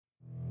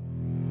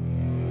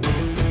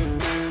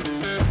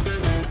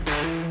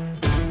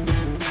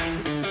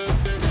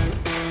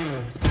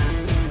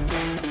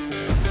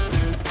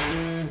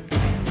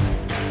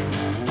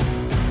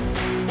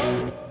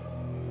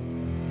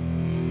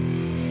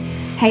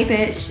Hey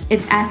bitch,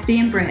 it's Asti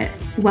and Britt.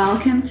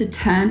 Welcome to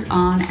Turned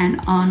On and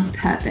On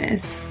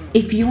Purpose.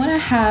 If you want to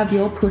have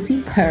your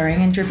pussy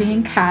purring and dripping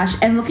in cash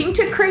and looking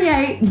to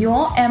create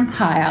your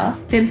empire,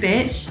 then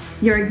bitch,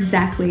 you're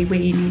exactly where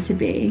you need to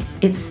be.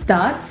 It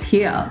starts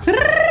here.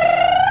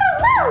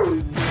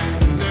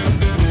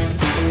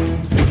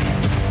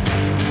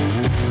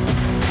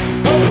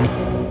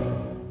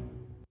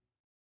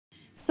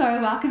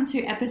 So welcome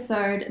to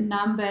episode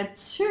number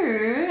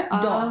 2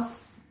 of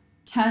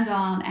Turned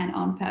On and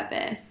On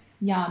Purpose.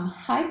 Yum.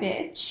 Hi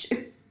bitch.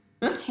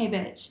 Hey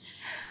bitch.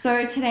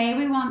 So today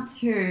we want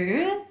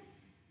to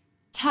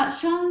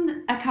touch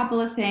on a couple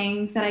of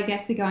things that I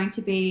guess are going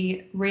to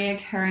be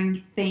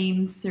reoccurring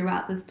themes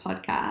throughout this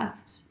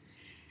podcast.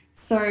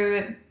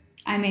 So,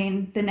 I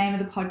mean, the name of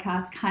the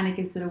podcast kind of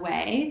gives it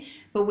away,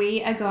 but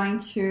we are going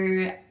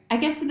to, I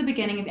guess at the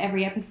beginning of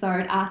every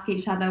episode, ask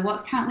each other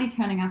what's currently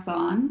turning us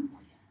on,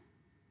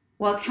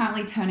 what's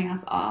currently turning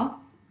us off,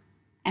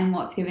 and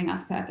what's giving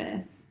us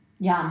purpose.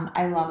 Yum.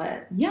 I love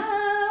it. Yum.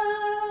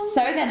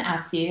 So then,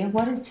 Asti,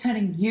 what is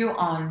turning you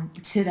on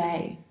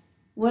today?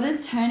 What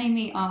is turning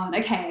me on?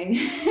 Okay.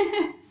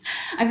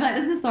 I feel like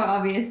this is so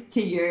obvious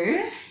to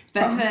you,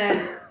 but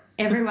for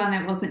everyone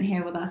that wasn't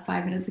here with us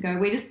 5 minutes ago,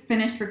 we just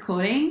finished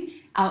recording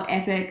our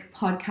epic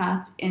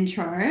podcast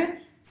intro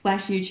 /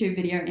 YouTube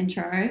video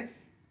intro,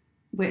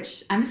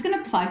 which I'm just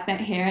going to plug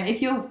that here.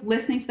 If you're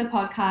listening to the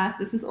podcast,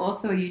 this is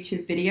also a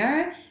YouTube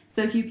video.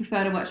 So if you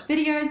prefer to watch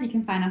videos, you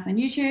can find us on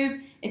YouTube.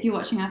 If you're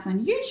watching us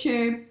on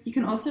YouTube, you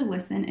can also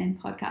listen in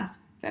podcast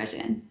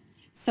version.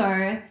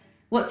 So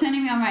what's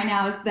turning me on right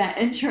now is that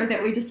intro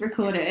that we just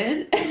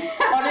recorded.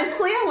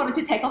 Honestly, I wanted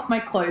to take off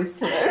my clothes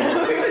to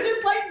it. We were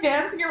just like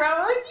dancing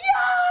around like,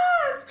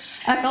 yes!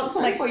 I felt so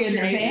like for your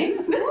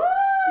neighbors.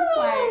 Just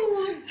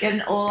like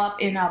getting all up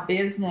in our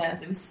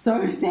business. It was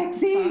so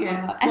sexy.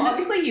 Well,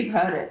 obviously you've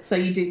heard it, so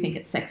you do think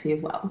it's sexy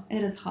as well.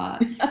 It is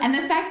hot. And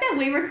the fact that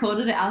we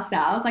recorded it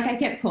ourselves, like I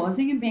kept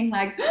pausing and being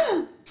like,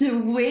 do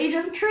we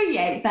just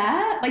create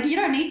that? Like you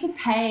don't need to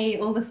pay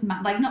all this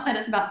money. Like not that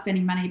it's about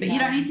spending money, but you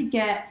don't need to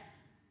get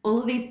all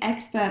of these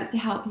experts to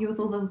help you with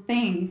all the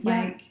things.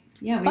 Yeah. Like,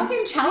 yeah. We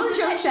fucking challenge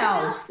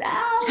yourself.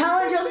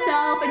 Challenge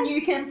yourself and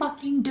you can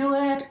fucking do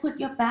it. Put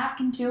your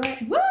back into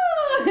it. Woo!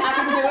 I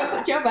can do it.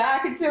 Put your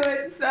back into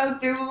it. So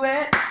do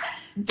it.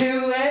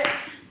 Do it.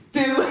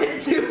 Do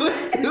it. Do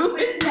it. Do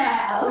it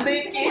now.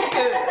 Think it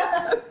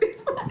good.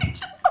 This was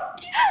just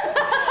fucking...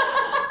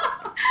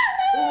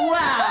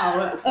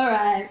 Wow. All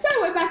right. So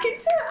we're back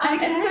into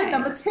episode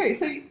number 2.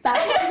 So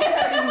that's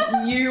what's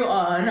turning you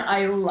on.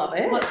 I love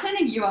it. What's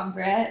turning you on,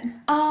 Britt?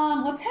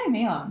 What's turning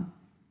me on?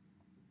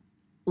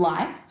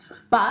 Life.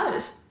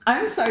 But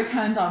I'm so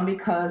turned on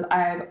because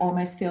I've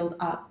almost filled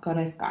up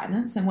Goddess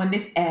Guidance. And when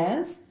this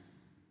airs,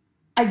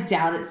 I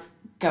doubt it's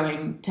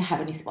going to have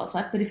any spots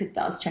left. But if it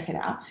does, check it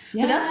out.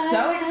 Yes. But that's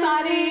so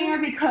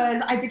exciting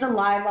because I did a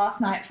live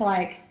last night for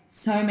like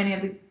so many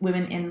of the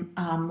women in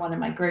one of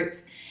my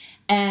groups.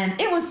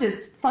 And it was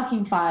just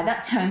fucking fire.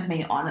 That turns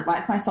me on. It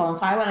lights my soul on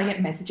fire when I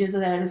get messages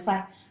that are just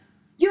like,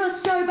 you're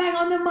so bang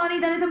on the money.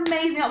 That is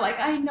amazing. I'm like,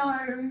 I know,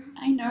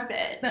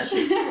 bitch. That's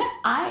just who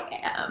I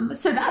am.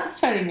 So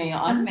that's turning me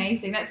on.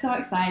 Amazing. That's so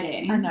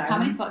exciting. I know. How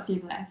many spots do you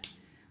have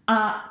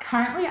left?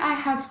 Currently I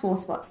have 4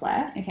 spots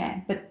left.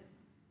 Okay. But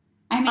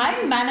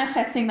I'm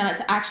manifesting that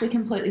it's actually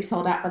completely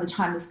sold out by the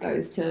time this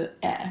goes to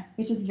air.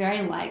 Which is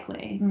very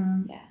likely.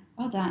 Yeah.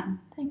 Well done.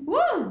 Thanks.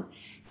 Woo!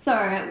 So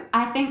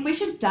I think we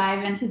should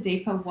dive into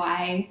deeper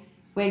why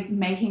we're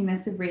making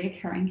this a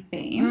reoccurring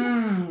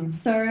theme.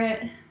 So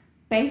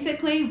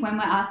basically when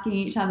we're asking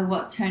each other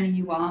what's turning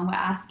you on, we're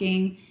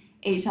asking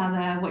each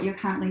other what you're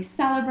currently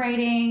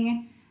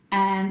celebrating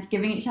and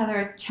giving each other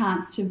a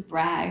chance to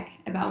brag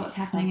about what's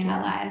happening in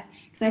our lives.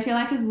 Because I feel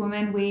like as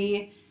women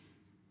we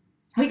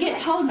get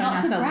told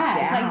not to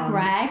brag. Like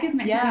brag is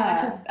meant to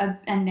be like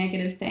a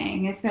negative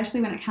thing,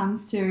 especially when it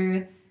comes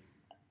to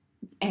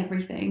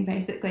everything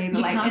basically,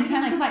 but like in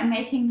terms of like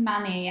making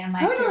money and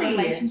like your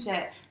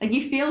relationship, like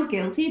you feel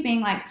guilty being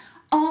like,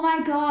 oh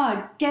my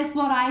god, guess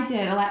what I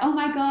did, or like, oh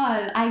my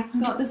god, I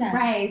got 100%. This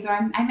raise,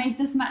 or I made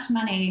this much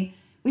money.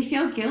 We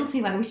feel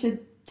guilty, like we should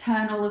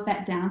turn all of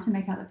that down to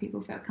make other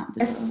people feel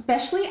comfortable,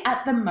 especially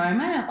at the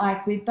moment,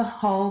 like with the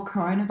whole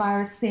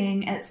coronavirus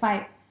thing. It's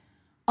like,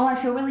 oh, I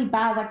feel really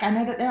bad, like I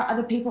know that there are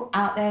other people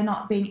out there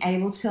not being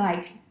able to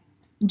like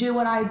do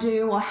what I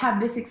do or have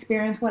this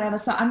experience, whatever,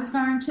 so I'm just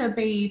going to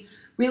be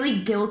really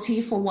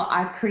guilty for what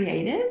I've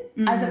created,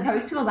 as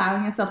opposed to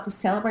allowing yourself to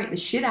celebrate the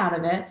shit out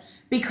of it,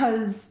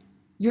 because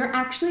you're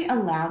actually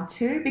allowed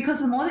to.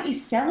 Because the more that you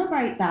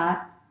celebrate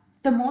that,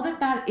 the more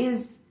that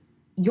is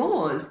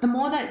yours, the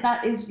more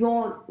that is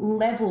your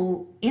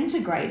level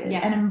integrated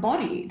and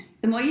embodied.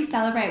 The more you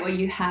celebrate what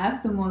you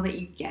have, the more that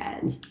you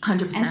get.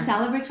 100%. And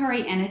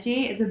celebratory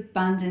energy is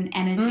abundant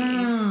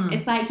energy.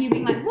 It's like you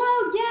being like,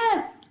 whoa,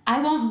 yes, I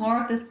want more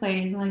of this,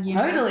 please. And the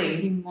universe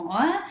gives you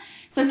more.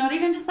 So not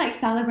even just like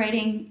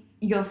celebrating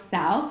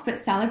yourself, but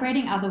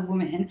celebrating other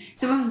women.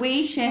 So when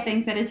we share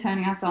things that are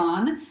turning us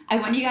on, I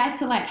want you guys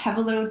to like have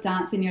a little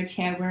dance in your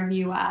chair wherever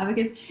you are,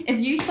 because if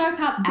you soak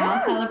up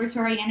our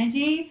celebratory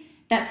energy,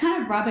 that's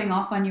kind of rubbing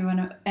off on you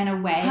in a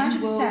way.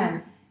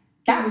 100%.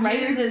 That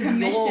raises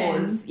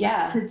yours.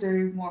 Yeah. To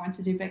do more and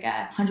to do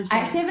bigger. 100%. I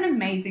actually have an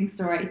amazing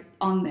story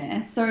on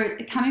this. So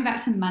coming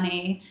back to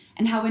money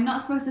and how we're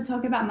not supposed to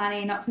talk about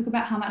money, not talk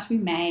about how much we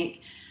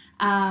make.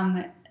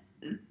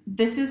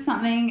 This is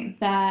something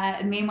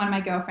that me and one of my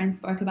girlfriends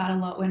spoke about a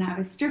lot when I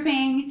was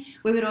stripping.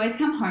 We would always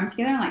come home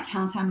together and like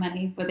count our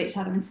money with each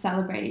other and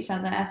celebrate each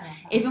other.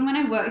 Mm-hmm. Even when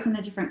I worked in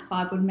a different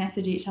club, we'd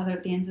message each other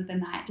at the end of the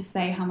night to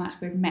say how much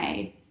we'd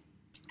made.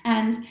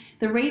 And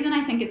the reason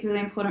I think it's really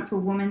important for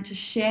women to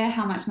share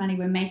how much money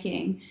we're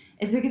making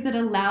is because it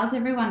allows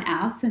everyone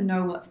else to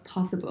know what's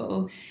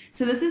possible.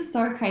 So this is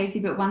so crazy,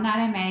 but one night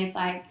I made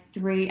like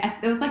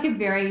it was like a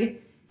very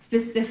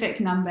specific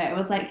number. It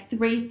was like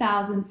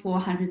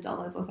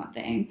 $3,400 or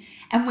something.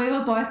 And we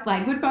were both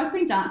like, we'd both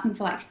been dancing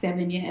for like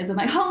 7 years. I'm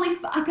like, holy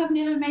fuck, I've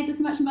never made this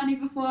much money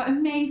before.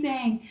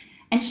 Amazing.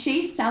 And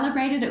she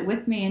celebrated it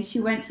with me, and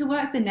she went to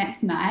work the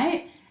next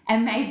night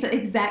and made the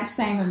exact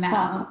same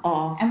amount. Fuck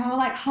off. And we were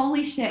like,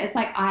 holy shit. It's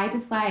like I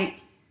just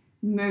like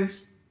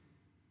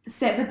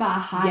set the bar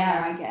higher,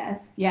 Yes. I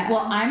guess. Yeah.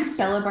 Well, I'm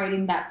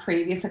celebrating that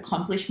previous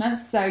accomplishment,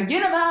 so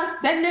universe,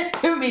 send it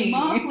to me.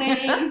 More,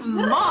 please.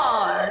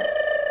 More.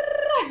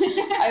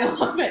 I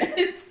love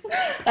it.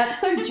 That's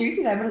so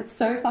juicy though, but it's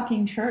so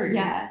fucking true.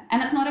 Yeah.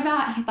 And it's not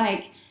about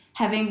like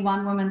having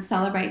one woman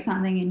celebrate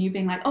something and you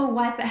being like, oh,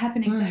 why is that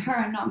happening to her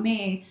and not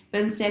me?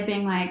 But instead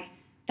being like,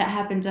 that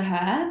happened to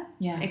her.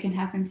 Yeah. It can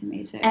happen to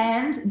me too.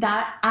 And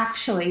that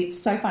actually, it's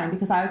so funny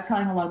because I was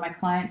telling a lot of my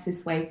clients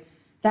this week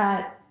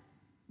that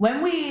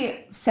when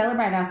we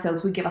celebrate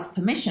ourselves, we give us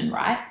permission,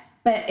 right?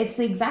 But it's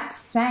the exact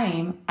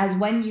same as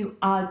when you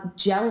are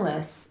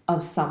jealous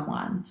of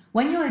someone.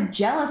 When you are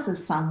jealous of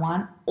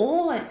someone,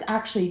 all it's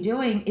actually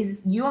doing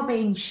is you are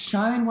being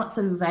shown what's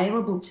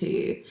available to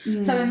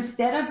you. So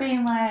instead of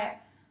being like,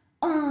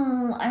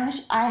 oh, I wish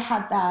I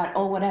had that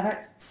or whatever,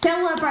 it's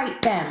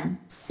celebrate them.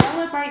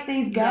 Celebrate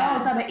these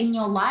girls that are in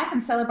your life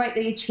and celebrate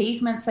the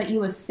achievements that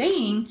you are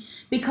seeing,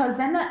 because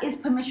then that is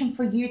permission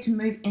for you to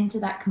move into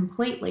that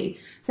completely.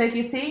 So if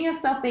you're seeing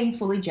yourself being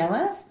fully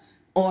jealous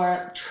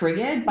or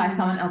triggered by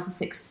someone else's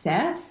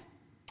success,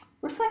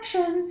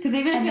 reflection. Because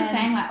even if you're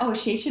saying like, oh,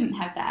 she shouldn't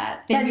have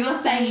that, then you're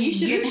saying you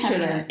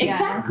shouldn't have it.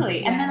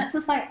 Exactly. Yeah. And then it's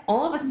just like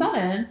all of a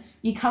sudden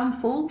you come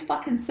full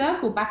fucking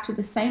circle back to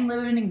the same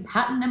limiting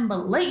pattern and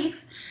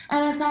belief.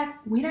 And it's like,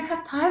 we don't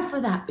have time for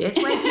that,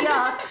 bitch. We're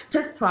here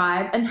to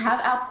thrive and have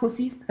our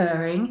pussies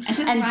purring. And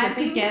to thrive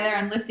together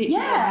and lift each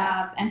other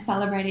up and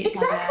celebrate each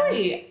other.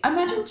 Exactly.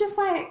 Imagine just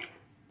like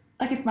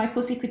if my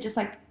pussy could just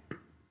like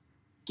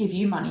give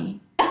you money.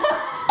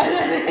 And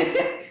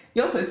then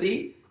your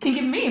pussy can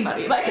give me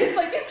money. Like, it's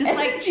like this just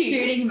energy. like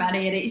shooting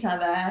money at each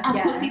other.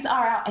 Our pussies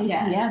are our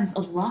ATMs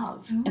of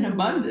love and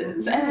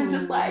abundance. And it's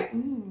just like,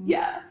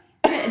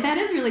 That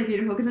is really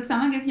beautiful, because if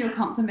someone gives you a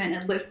compliment,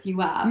 it lifts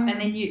you up. And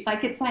then you,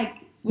 like, it's like,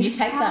 you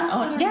take that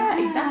on.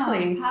 Yeah,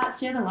 exactly.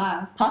 Share the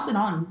love. Pass it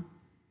on.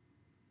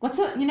 What's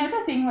the, you know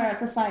the thing where it's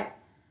just like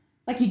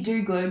you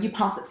do good, you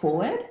pass it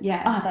forward?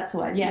 Yeah. Oh, that's the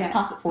word. Yeah,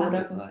 pass it forward.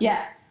 Pass it forward.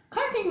 Yeah.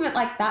 Kind of think of it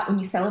like that when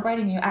you're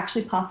celebrating, you're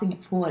actually passing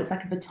it forward. It's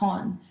like a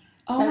baton.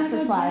 Oh my it's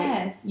just God, like,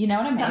 yes. You know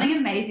what I mean? Something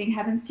amazing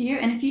happens to you,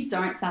 and if you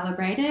don't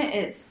celebrate it,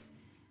 it's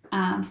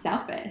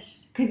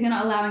selfish, because you're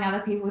not allowing other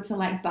people to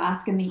like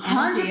bask in the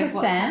energy of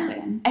what's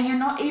happened. And you're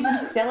not even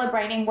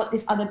celebrating what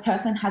this other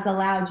person has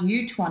allowed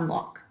you to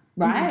unlock,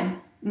 right?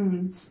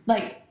 It's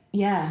like,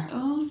 yeah.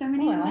 Oh, so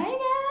many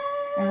layers.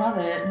 I love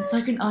it. It's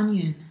like an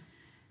onion.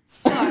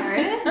 So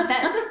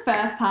that's the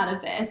first part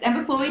of this. And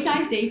before we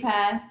dive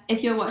deeper,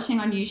 if you're watching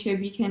on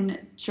YouTube, you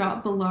can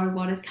drop below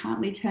what is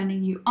currently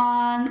turning you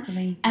on.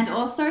 Please. And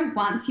also,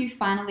 once you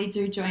finally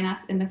do join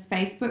us in the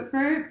Facebook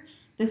group,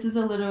 this is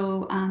a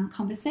little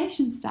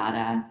conversation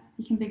starter.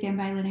 You can begin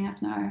by letting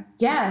us know.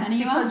 Yes,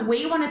 because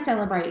we want to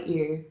celebrate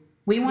you.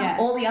 We want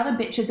all the other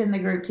bitches in the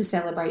group to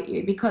celebrate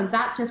you, because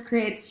that just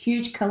creates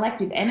huge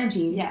collective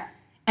energy. Yeah.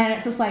 And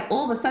it's just like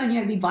all of a sudden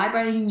you're going to be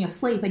vibrating in your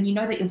sleep, and you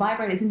know that your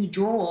vibrator's in your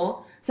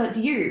drawer. So it's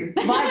you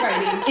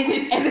vibrating in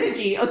this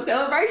energy of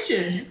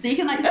celebration. So you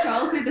can like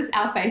scroll through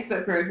our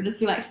Facebook group and just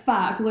be like,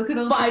 fuck, look at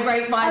all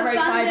vibrate,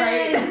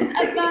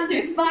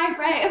 abundance,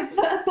 vibrate,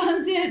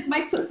 abundance,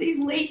 my pussy's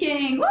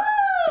leaking.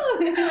 Woo!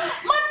 Money!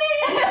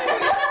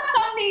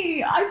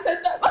 Money! I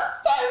said that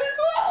last time as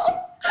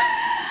well.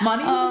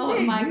 Money. Oh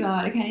my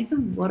God. Okay, I need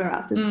some water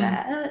after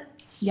that.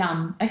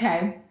 Yum.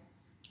 Okay.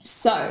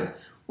 So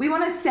we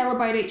want to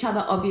celebrate each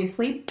other,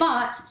 obviously,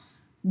 but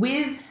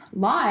with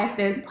life,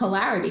 there's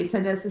polarity.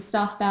 So there's the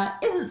stuff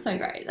that isn't so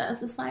great.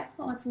 That's just like,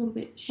 oh, it's a little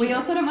bit shit. We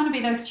also don't want to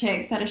be those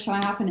chicks that are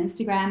showing up on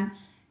Instagram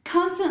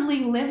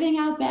constantly living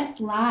our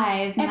best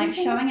lives and like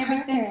showing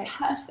everything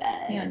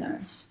perfect. Yeah, no.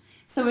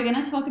 So we're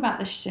going to talk about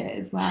the shit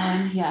as well,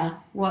 and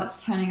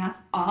what's turning us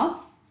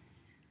off,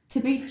 to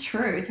be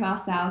true to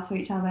ourselves, to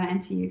each other,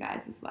 and to you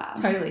guys as well.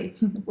 Totally.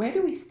 Where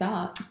do we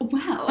start?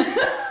 Wow.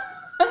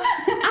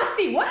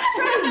 Ashley, what's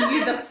turning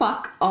you the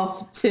fuck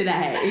off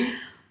today?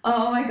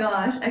 Oh my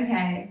gosh.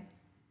 Okay.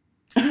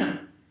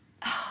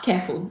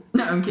 Careful.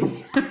 No, I'm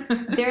kidding.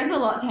 There is a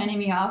lot turning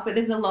me off, but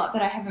there's a lot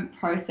that I haven't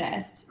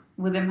processed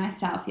within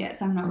myself yet,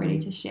 so I'm not ready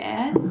to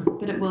share,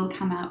 but it will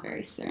come out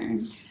very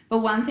soon. But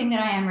one thing that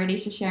I am ready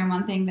to share, and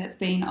one thing that's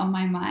been on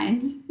my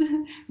mind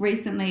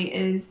recently,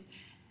 is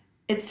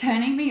it's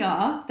turning me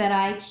off that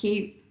I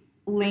keep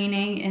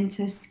leaning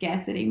into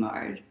scarcity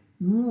mode.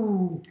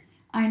 Ooh.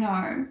 I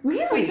know.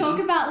 Really? We talk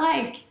about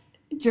like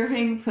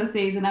dripping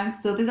pussies, and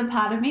there's a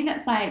part of me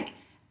that's like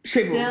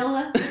Shrivels.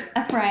 still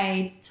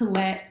afraid to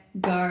let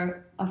go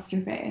of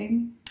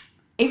stripping.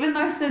 Even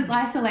though since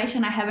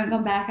isolation I haven't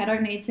gone back, I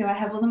don't need to, I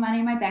have all the money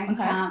in my bank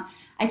account,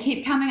 I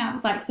keep coming up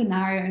with like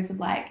scenarios of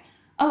like,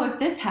 oh, if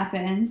this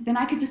happened, then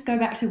I could just go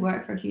back to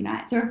work for a few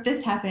nights, or if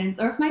this happens,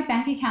 or if my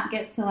bank account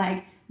gets to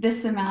like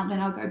this amount, then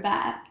I'll go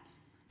back.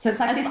 So it's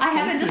like this I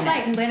haven't just safety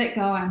net. like let it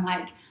go. I'm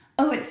like,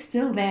 oh, it's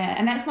still there.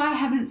 And that's why I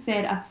haven't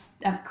said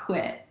I've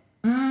quit,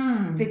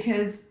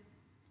 because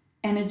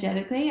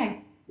energetically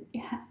I'm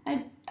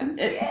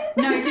scared.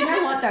 No, do you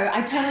know what though?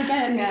 I totally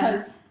get it, Yeah.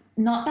 because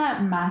not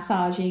that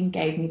massaging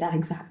gave me that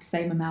exact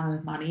same amount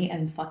of money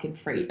and fucking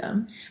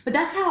freedom, but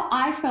that's how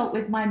I felt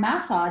with my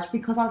massage,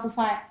 because I was just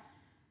like,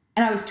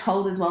 and I was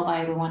told as well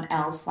by everyone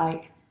else,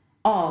 like,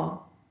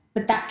 oh,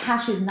 but that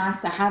cash is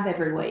nice to have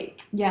every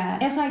week. Yeah.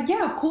 It's like,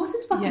 yeah, of course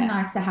it's fucking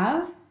nice to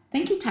have.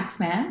 Thank you, tax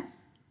man.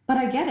 But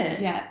I get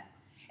it. Yeah.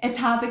 It's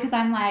hard because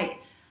I'm like,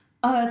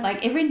 oh,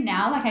 like every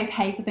now, like I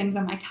pay for things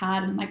on my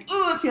card and I'm like,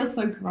 oh, it feels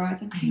so gross.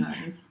 I'm paying tax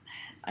on this.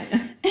 I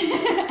know.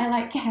 I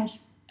like cash,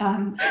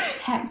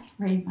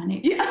 tax-free money.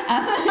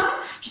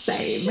 Yeah.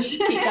 Same.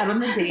 Keep that on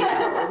the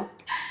DL.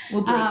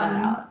 We'll bleep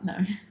that out. No.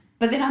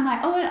 But then I'm like,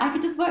 oh, I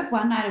could just work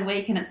one night a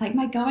week and it's like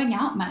my going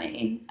out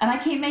money. And I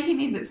keep making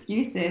these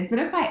excuses. But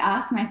if I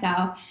ask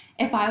myself,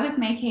 if I was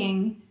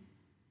making,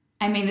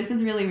 I mean, this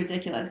is really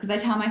ridiculous because I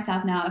tell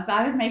myself now, if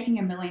I was making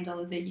 $1 million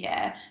a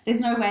year,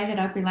 there's no way that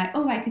I'd be like,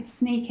 oh, I could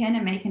sneak in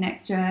and make an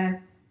extra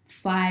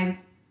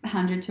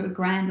 500 to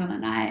 $1,000 on a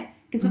night.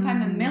 Because if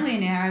I'm a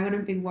millionaire, I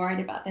wouldn't be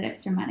worried about that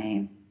extra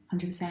money.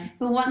 100%.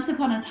 But once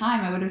upon a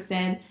time, I would have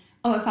said,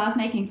 oh, if I was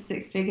making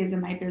 6 figures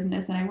in my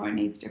business, then I won't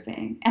need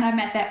stripping. And I'm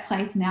at that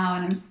place now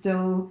and I'm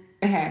still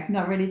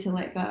not ready to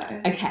let go.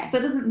 Okay. So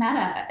it doesn't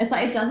matter. It's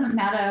like it doesn't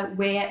matter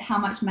how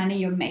much money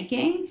you're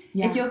making.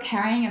 Yeah. If you're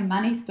carrying a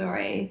money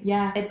story,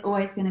 Yeah. it's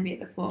always going to be at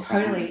the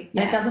forefront. Totally.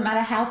 Yeah. And it doesn't matter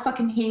how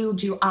fucking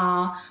healed you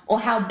are or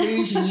how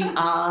bougie you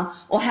are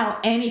or how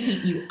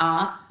anything you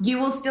are, you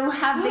will still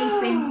have these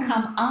things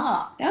come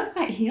up. That was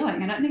quite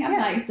healing. I don't think I've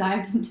like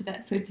dived into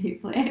that so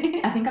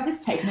deeply. I think I've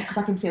just taken it because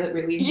I can feel it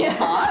really in Yeah. your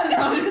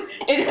heart.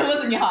 It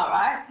was in your heart,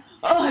 right?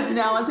 Oh,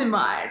 now it's in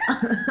mine.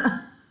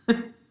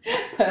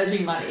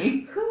 Purging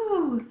money.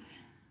 Whew.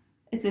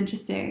 It's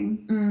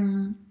interesting.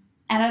 And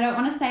I don't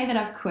want to say that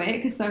I've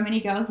quit because so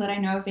many girls that I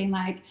know have been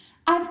like,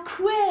 I've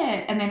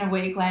quit. And then a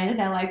week later,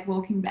 they're like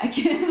walking back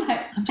in.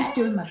 Like, I'm just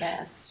doing my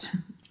best.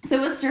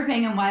 So with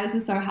stripping and why this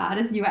is so hard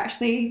is you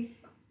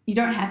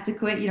don't have to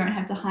quit. You don't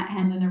have to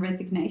hand in a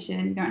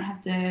resignation. You don't have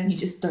to. You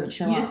just don't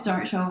show up. You just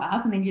don't show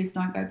up and then you just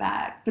don't go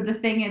back. But the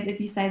thing is, if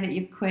you say that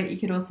you've quit, you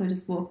could also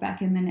just walk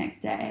back in the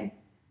next day.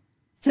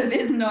 So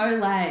there's no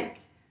like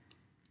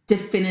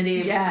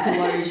definitive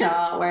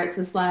closure where it's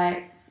just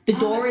like the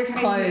door is that's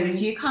closed.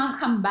 crazy. You can't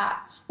come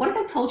back. What if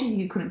they told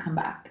you couldn't come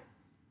back?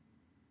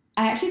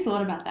 I actually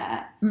thought about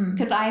that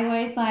because I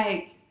always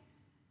like,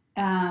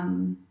 I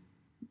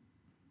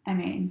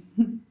mean,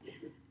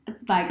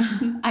 like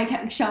I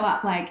can show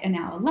up like an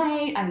hour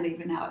late. I leave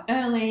an hour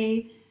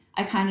early.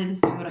 I kind of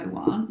just do what I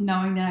want,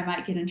 knowing that I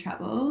might get in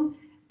trouble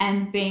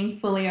and being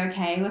fully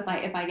okay with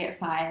like if I get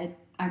fired,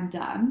 I'm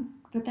done.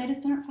 But they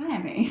just don't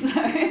fire me. So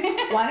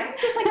why don't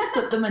you just like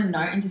slip them a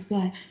note and just be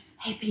like,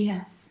 hey,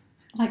 P.S.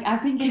 Like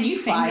I've been getting you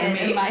fire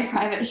fingered me? in my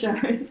private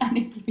shows. I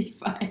need to be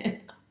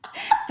fired.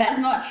 That's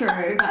not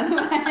true, by the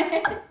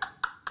way.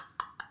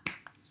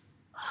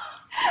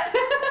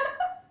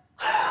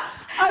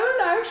 I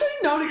was actually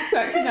not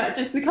expecting that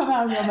just to come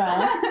out of your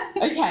mouth.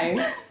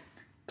 Okay.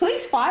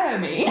 Please fire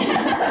me.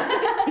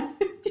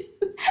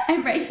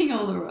 I'm breaking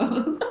all the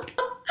rules.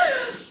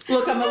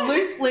 Look, I'm a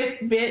loose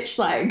lip bitch.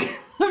 Like,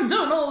 I'm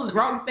doing all the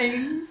wrong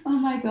things. Oh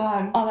my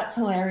God. Oh, that's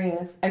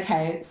hilarious.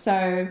 Okay,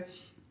 so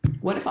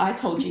what if I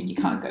told you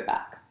can't go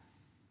back?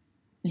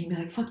 And you'd be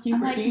like, fuck you,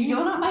 I'm like, Brittany.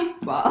 you're not my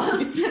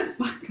boss.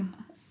 Fuck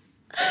off.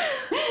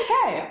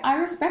 Okay, I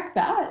respect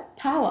that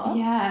power.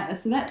 Yeah,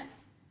 so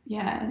that's,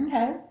 yeah.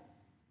 Okay.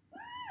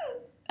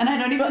 And I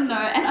don't even know.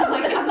 And I'm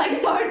like,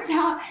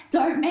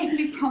 don't make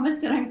me promise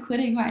that I'm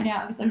quitting right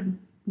now because I'm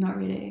not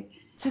ready.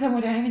 So then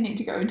we don't even need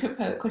to go into it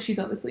further because she's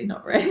obviously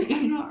not ready.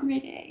 I'm not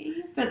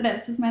ready. But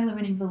that's just my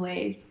limiting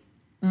beliefs.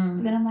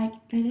 But then I'm like,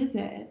 but is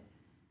it?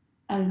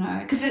 I don't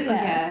know. Because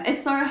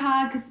it's so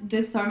hard because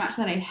there's so much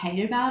that I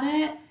hate about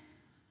it,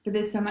 but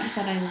there's so much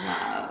that I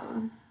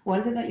love. What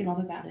is it that you love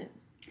about it?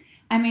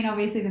 I mean,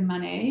 obviously the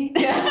money.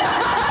 Because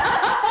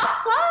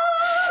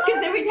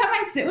every time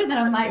I sit with it.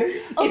 I'm like,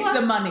 It's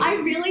the money. I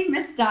really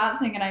miss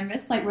dancing and I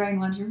miss like wearing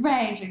lingerie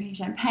and drinking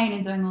champagne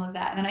and doing all of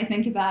that. And then I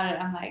think about it,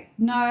 I'm like,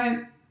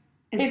 no,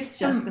 it's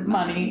just the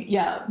money.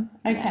 Yeah.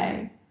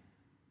 Okay.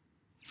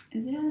 Yeah.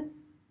 Is it?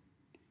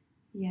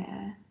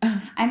 Yeah.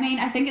 I mean,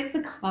 I think it's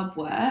the club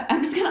work.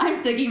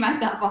 I'm digging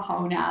myself a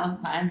hole now.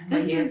 I'm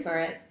here for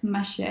it.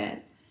 My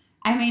shit.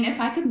 I mean, if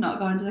I could not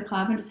go into the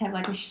club and just have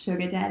like a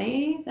sugar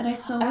daddy that I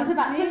saw. I was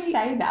about to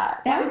say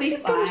that. That would be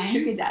just fine. got a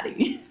sugar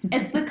daddy.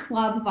 It's the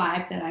club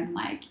vibe that I'm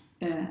like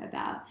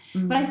about.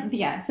 Mm.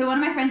 But so one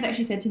of my friends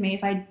actually said to me,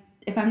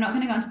 if I'm not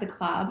going to go into the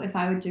club, if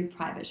I would do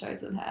private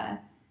shows with her.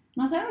 And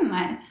I was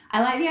like,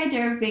 I like the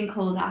idea of being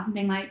called up and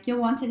being like, you're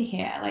wanted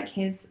here. Like,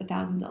 here's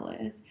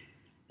 $1,000.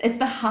 It's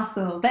the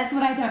hustle. That's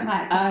what I don't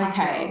like.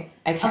 Okay.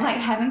 Of like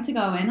having to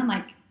go in and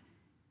like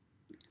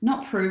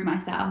not prove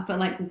myself, but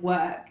like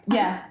work.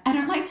 Yeah. I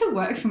don't like to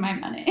work for my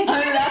money. Oh,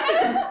 that's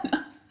it.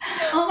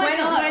 Oh my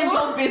God. When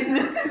your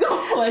business is a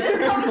pleasure.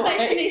 This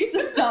conversation needs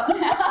to stop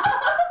now.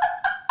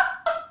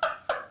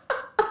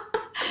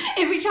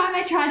 Every time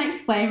I try and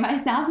explain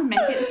myself and make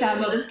it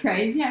sound not as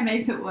crazy, I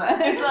make it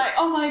worse. It's like,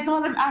 oh my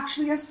God, I'm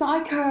actually a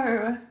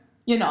psycho.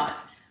 You're not.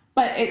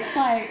 But it's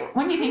like,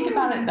 when you think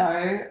about it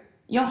though,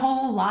 your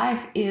whole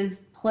life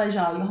is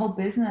pleasure. Your whole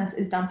business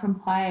is done from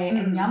play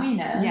and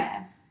yumminess.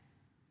 Yeah.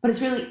 But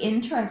it's really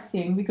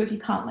interesting because you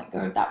can't let go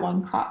of that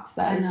one crux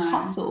that is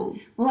hustle.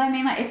 Well, I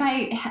mean, like if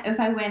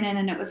I went in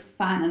and it was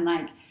fun and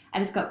like I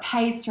just got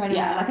paid straight away.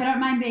 Like I don't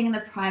mind being in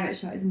the private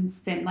shows and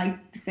spending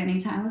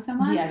time with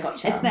someone. Yeah,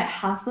 gotcha. It's that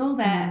hustle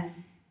that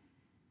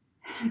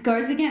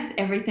goes against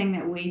everything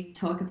that we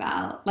talk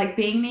about, like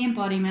being the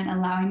embodiment,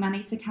 allowing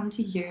money to come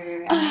to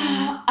you.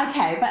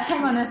 Okay, but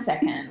hang on a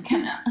second.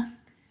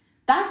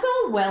 That's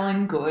all well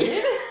and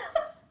good,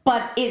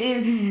 but it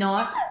is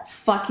not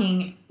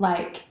fucking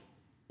like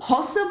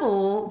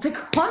possible to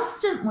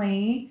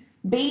constantly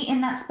be in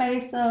that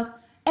space of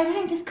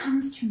everything just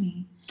comes to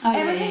me.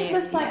 Everything's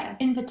just like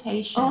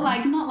invitation. Or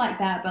like not like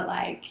that, but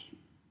like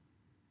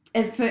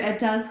it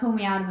does pull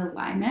me out of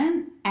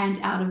alignment and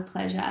out of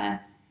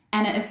pleasure,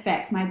 and it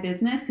affects my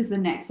business because the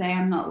next day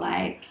I'm not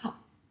like,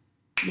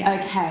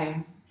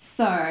 Okay.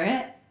 So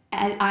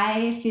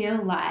I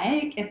feel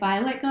like if I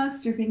let go of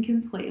stripping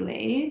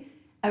completely,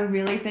 a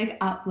really big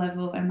up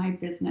level in my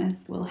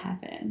business will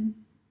happen.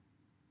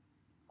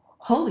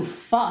 Holy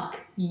fuck.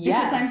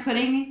 Yes. Because I'm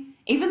putting,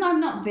 even though I'm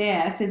not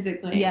there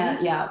physically,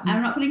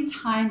 I'm not putting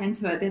time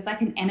into it. There's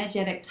like an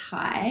energetic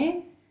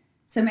tie.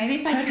 So maybe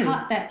if I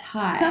cut that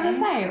tie. So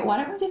as I say, why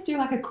don't we just do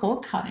like a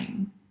cord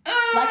cutting?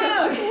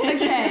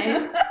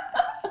 Okay.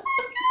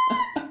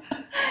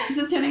 This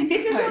is turning into a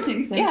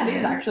coaching session. Yeah, it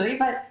is actually.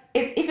 But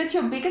if it's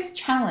your biggest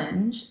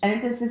challenge and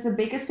if this is the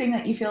biggest thing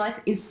that you feel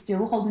like is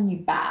still holding you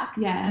back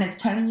and it's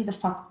turning you the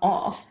fuck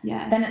off,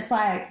 then it's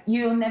like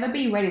you'll never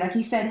be ready. Like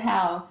you said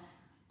how,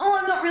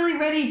 I'm not really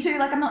ready to,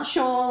 like I'm not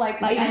sure, like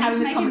even having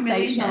this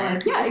conversation. Yeah,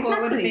 exactly.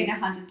 It would have been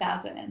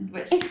 100,000.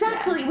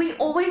 Exactly. We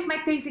always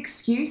make these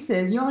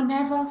excuses. You're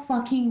never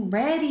fucking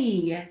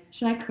ready.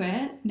 Should I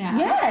quit now?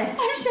 Yes.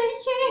 I'm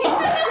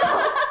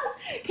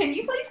shaking. Can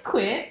you please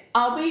quit?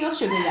 I'll be your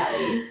sugar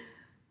daddy.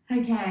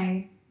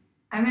 Okay.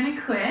 I'm going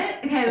to quit.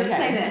 Okay, let's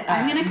say this.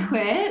 I'm going to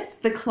quit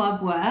the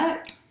club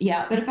work.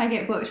 Yeah. But if I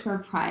get booked for a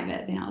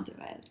private, then I'll do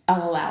it.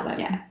 I'll allow it.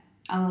 Yeah,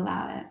 I'll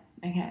allow it.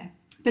 Okay.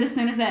 But as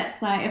soon as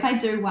that's like, if I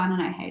do one and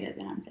I hate it,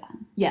 then I'm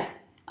done. Yeah.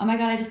 Oh my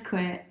God, I just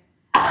quit.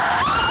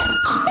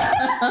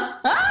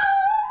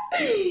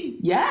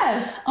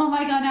 Yes. Oh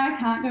my God, now I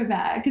can't go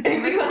back. Because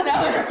now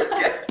we're just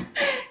good.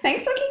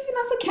 Thanks for keeping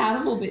us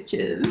accountable,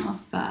 bitches. Oh,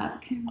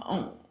 fuck.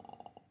 Oh.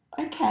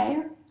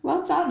 Okay.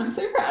 Well done. I'm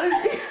so proud of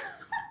you.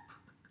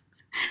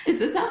 Is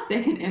this our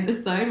second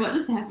episode? What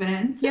just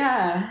happened?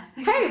 Yeah.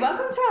 Hey,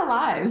 welcome to our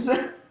lives.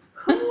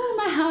 Ooh,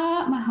 my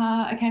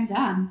heart. Okay, I'm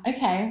done.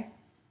 Okay.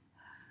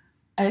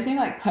 I just need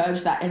to like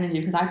purge that energy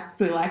because I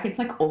feel like it's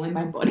like all in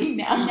my body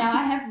now. Now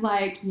I have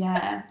like,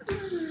 I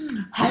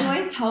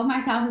always told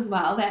myself as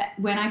well that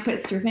when I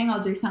quit stripping,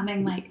 I'll do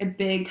something like a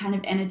big kind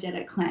of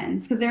energetic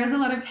cleanse because there is a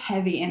lot of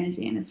heavy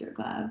energy in a strip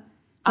club.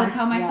 So I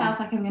tell myself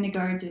like I'm going to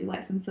go do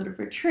like some sort of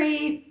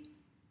retreat.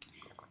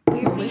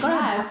 We already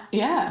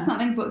have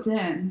something booked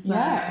in. So.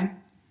 Yeah.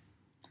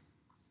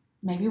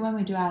 Maybe when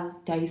we do our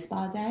day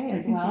spa day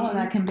as well,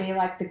 that can be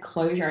like the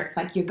closure. It's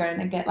like you're going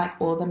to get like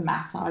all the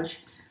massage.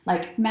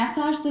 Like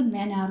massage the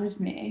men out of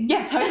me.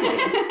 Yeah, totally.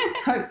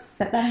 Totes.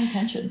 Set that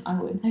intention. I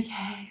would.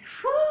 Okay.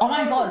 Oh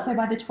my God. So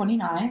by the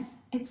 29th,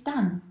 it's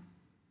done.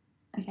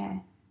 Okay.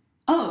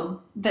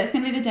 Oh, that's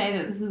going to be the day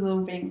that this is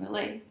all being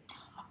released.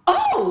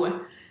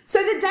 Oh, so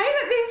the day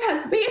that this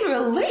has been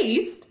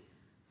released,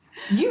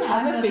 you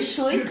have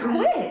officially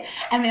quit.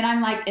 And then I'm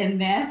like in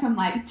there from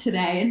like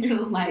today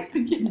until like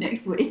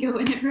next week or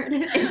whenever it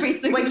is. Every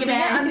single day. We're giving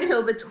it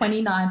until the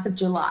 29th of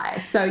July.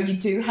 So you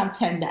do have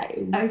 10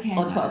 days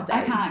or 12 days.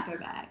 I can't go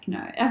back.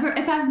 No.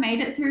 If I've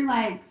made it through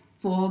like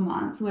 4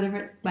 months, whatever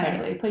it's like.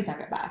 Totally. Please don't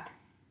go back.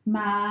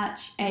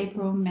 March,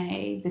 April,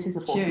 May. This is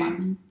the 4th June.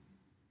 month.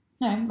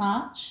 No,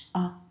 March.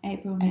 Oh,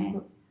 April, May.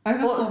 Over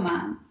 4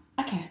 months.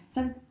 Okay.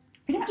 So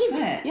Pretty much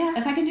it. Yeah.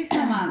 If I can do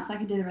 4 months, I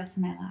can do the rest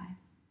of my life.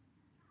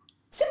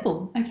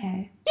 Simple.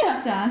 Okay.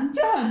 Yeah. Done.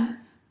 Done.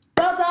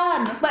 Well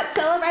done. Let's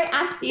celebrate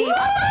Asti.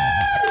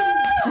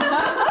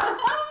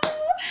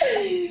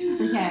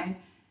 Okay.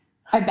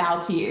 I bow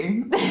to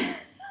you.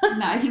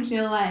 Now I can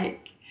feel like.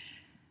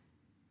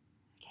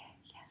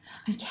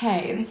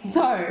 Okay,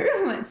 so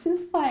let's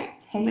just like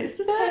take Let's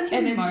just the take a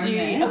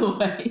energy moment.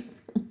 away.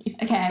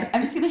 Okay,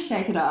 I'm just gonna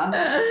shake it off.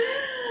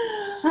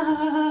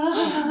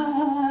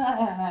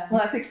 Well,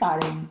 that's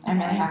exciting. I'm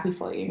really Okay. happy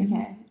for you.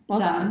 Okay. Well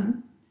Done.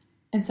 done.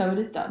 And so it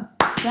is done.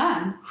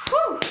 Done.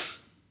 Whew.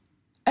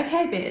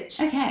 Okay, bitch.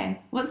 Okay.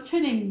 What's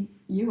turning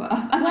you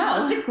up? Well, That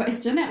was the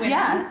question that went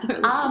Yeah. on so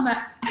long.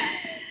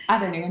 I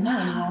don't even know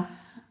anymore.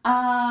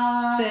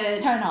 The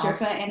turn off.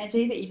 stripper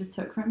energy that you just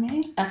took from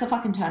me. That's a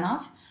fucking turn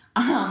off.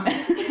 No,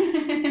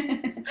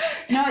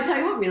 I tell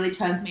you what really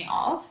turns me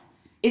off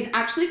is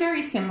actually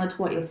very similar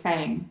to what you're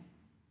saying.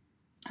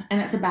 And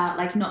it's about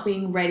like not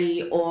being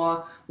ready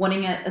or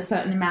wanting a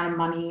certain amount of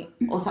money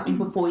or something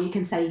before you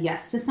can say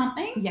yes to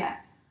something. Yeah.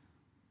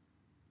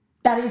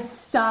 That is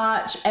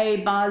such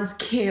a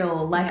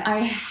buzzkill. Like, Yeah.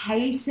 I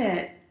hate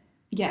it.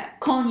 Yeah.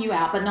 Calling you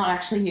out, but not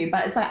actually you.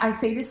 But it's like, I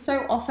see this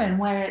so often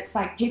where it's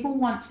like people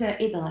want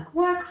to either like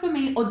work for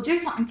me or do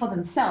something for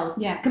themselves.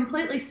 Yeah.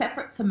 Completely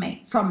separate from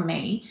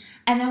me.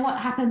 And then what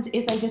happens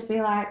is they just be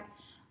like,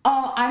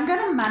 oh, I'm going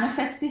to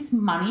manifest this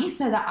money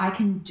so that I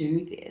can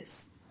do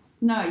this.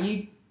 No,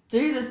 you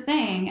do the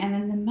thing and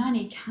then the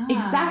money comes.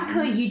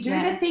 Exactly. You do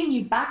Yeah. the thing,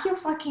 you back your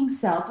fucking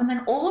self, and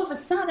then all of a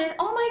sudden,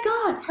 oh my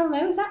God,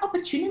 hello, is that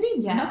opportunity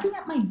Yeah. knocking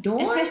at my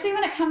door? Especially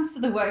when it comes to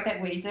the work that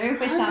we do. If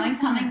we're selling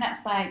 100%. something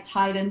that's like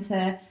tied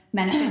into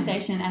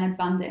manifestation and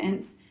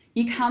abundance,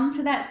 you come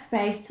to that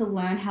space to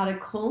learn how to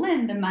call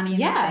in the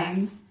money and the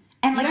things.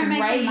 And You like don't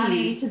make raise. the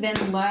money to then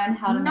learn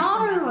how to make the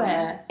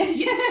money.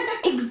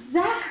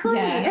 Exactly.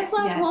 Yeah, It's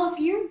like, yeah. well, if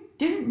you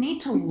didn't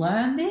need to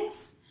learn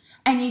this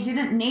and you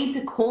didn't need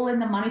to call in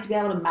the money to be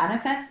able to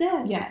manifest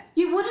it, Yeah.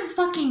 you wouldn't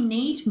fucking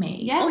need me.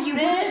 Yes, or you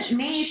bitch. wouldn't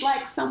need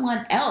like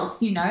someone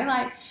else, you know?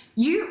 Like,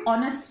 you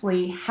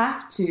honestly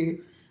have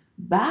to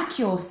back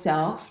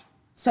yourself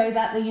so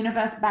that the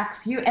universe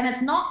backs you. And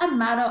it's not a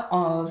matter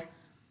of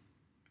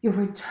your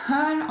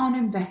return on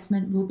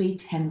investment will be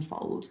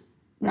tenfold,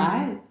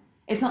 right?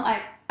 It's not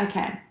like,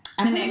 okay,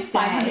 I'm The putting next day,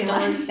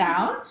 $500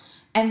 down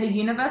and the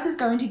universe is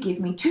going to give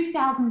me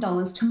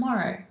 $2,000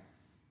 tomorrow.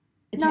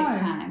 It takes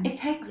time. It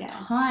takes Yeah.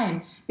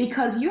 time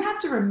because you have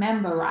to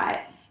remember, right?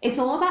 It's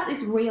all about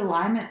this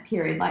realignment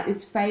period, like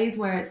this phase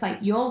where it's like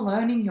you're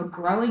learning, you're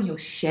growing, you're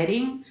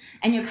shedding,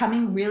 and you're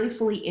coming really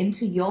fully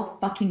into your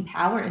fucking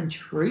power and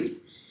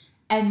truth.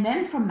 And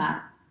then from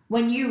that,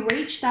 when you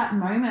reach that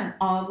moment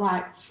of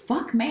like,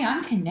 fuck me,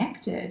 I'm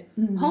connected.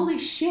 Mhm. Holy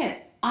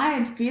shit, I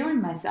am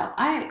feeling myself.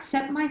 I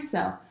accept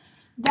myself.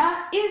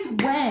 That is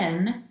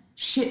when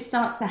shit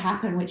starts to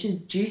happen, which is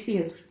juicy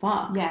as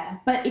fuck. Yeah.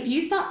 But if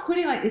you start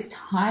putting like this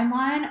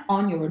timeline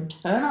on your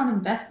return on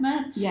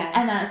investment, Yeah.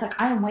 and then it's like,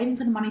 I am waiting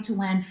for the money to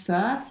land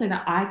first so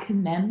that I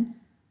can then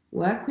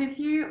work with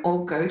you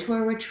or go to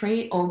a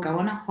retreat or go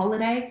on a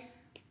holiday,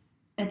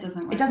 It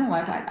doesn't work. it doesn't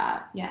work like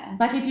that. Yeah.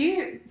 Like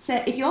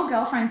if your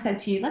girlfriend said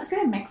to you, let's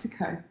go to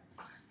Mexico,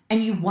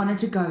 and you wanted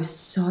to go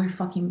so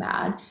fucking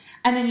bad,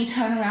 and then you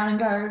turn around and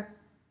go,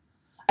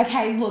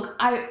 okay, look,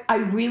 I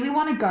really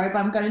want to go, but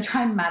I'm going to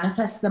try and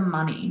manifest the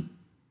money.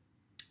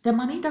 The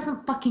money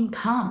doesn't fucking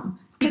come.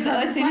 Because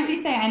as it's soon like- as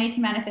you say, I need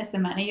to manifest the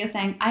money, you're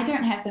saying, I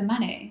don't have the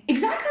money.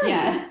 Exactly.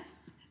 Yeah.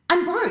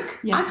 I'm broke.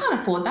 Yeah. I can't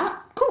afford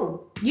that.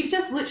 Cool. You've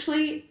just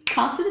literally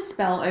casted a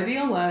spell over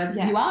your words.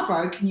 Yeah. You are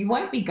broke. You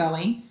won't be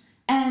going,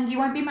 and you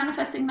won't be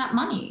manifesting that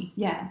money.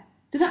 Yeah.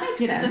 Does that make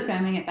You're sense? just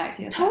affirming it back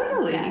to yourself.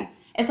 Totally. Yeah.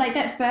 It's like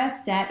that first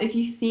step, if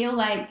you feel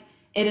like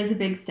it is a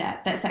big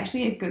step, that's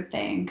actually a good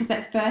thing. Because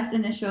that first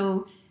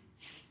initial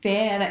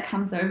fear that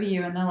comes over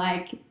you and the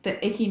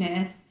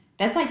ickiness,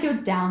 that's like your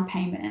down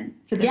payment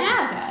for the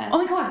Yes. future. Oh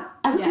my God.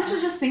 I was Yeah.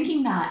 literally just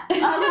thinking that.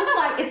 I was just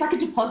like, it's like a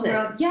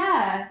deposit.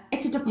 Yeah.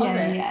 It's a deposit.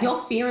 Yeah, yeah. Your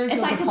fear is It's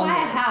your like deposit. to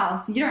buy a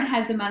house. You don't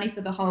have the money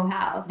for the whole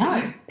house. No.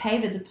 But you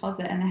pay the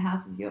deposit and the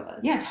house is yours.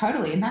 Yeah,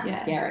 totally. And that's Yeah.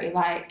 scary.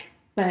 Like,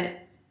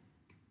 but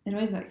It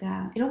always works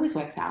out. it always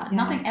works out. Yeah.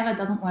 Nothing ever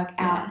doesn't work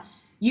out. Yeah.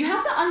 You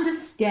have to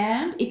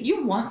understand if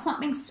you want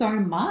something so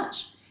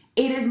much,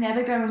 it is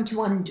never going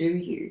to undo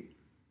you,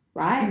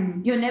 right?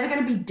 Mm. You're never going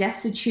to be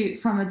destitute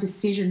from a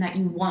decision that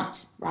you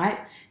want, right?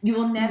 You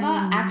will never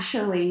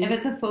actually. If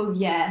it's a full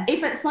yes.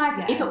 If it's like,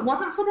 Yeah. if it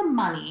wasn't for the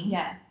money,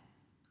 Yeah.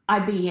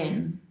 I'd be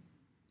in.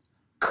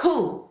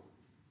 Cool.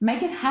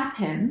 Make it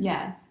happen.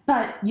 Yeah.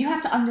 But you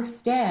have to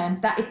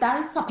understand that if that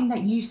is something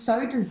that you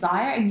so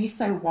desire and you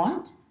so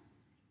want,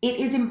 it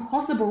is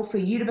impossible for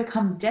you to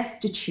become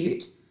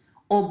destitute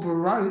or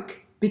broke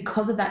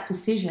because of that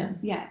decision.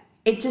 Yeah.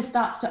 It just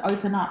starts to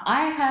open up.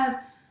 I've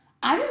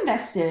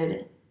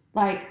invested,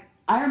 like,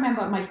 I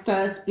remember my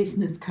first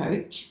business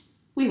coach.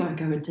 We won't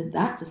go into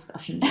that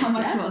discussion. How just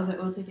much yet. was it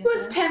altogether? It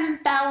was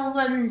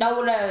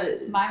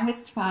 $10,000. Mine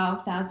was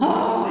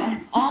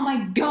 $12,000. Oh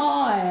my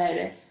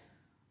God.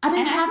 I didn't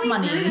And have actually,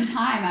 money. through the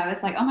time, I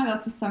was like, oh my God,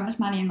 this is so much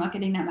money. I'm not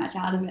getting that much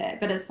out of it.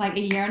 But it's like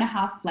a year and a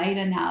half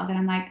later now that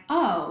I'm like,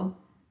 oh,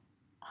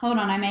 hold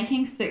on. I'm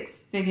making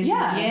 6 figures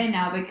Yeah. a year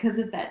now because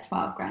of that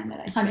 12 grand that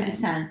I spent.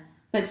 100%.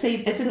 But see,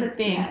 this is the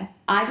thing. Yeah.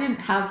 I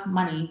didn't have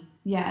money.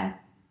 Yeah.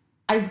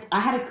 I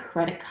had a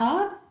credit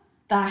card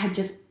that I had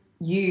just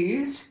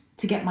used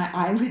to get my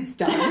eyelids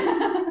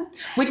done,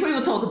 which we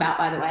will talk about,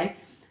 by the way.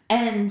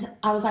 And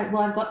I was like,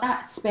 well, I've got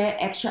that spare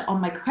extra on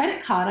my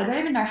credit card. I don't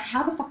even know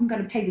how the fuck I'm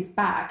going to pay this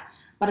back,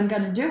 but I'm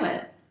going to do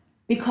it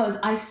because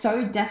I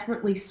so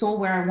desperately saw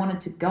where I wanted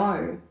to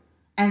go.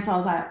 And so I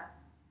was like,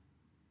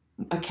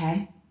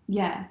 okay.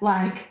 Yeah.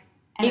 Like,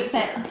 And it's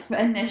that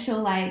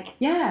initial, like,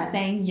 yeah,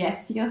 saying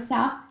yes to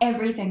yourself,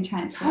 everything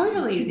transforms.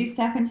 Totally. Because you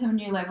step into a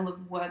new level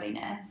of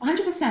worthiness.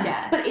 100%.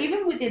 Yeah. But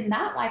even within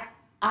that, like,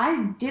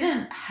 I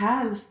didn't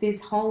have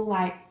this whole,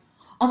 like,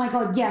 oh my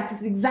God, yes,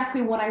 this is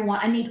exactly what I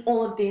want. I need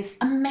all of this.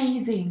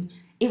 Amazing.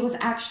 It was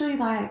actually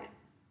like,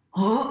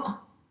 oh,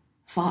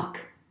 fuck.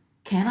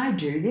 Can I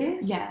do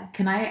this? Yeah.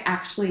 Can I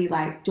actually,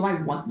 like, do I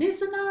want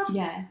this enough?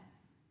 Yeah.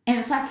 And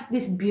it's like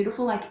this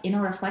beautiful, like,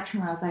 inner reflection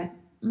where I was like,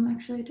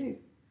 actually I do.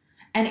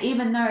 And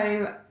even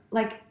though,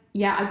 like,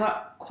 yeah, I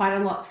got quite a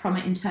lot from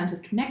it in terms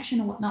of connection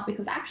and whatnot,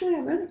 because actually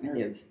I wouldn't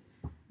really have.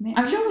 Yeah.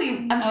 I'm sure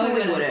we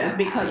would have,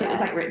 because yeah. it was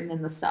like written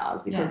in the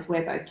stars, because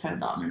we're both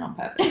turned on and on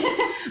purpose.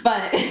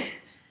 But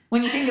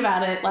when you think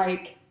about it,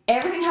 like,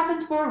 everything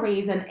happens for a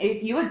reason.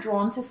 If you are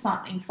drawn to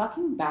something,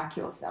 fucking back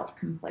yourself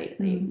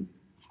completely. Mm.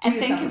 And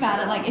think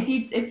about it, like,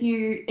 if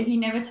you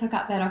never took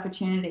up that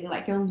opportunity,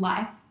 like, your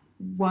life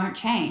won't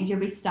change. You'll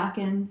be stuck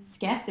in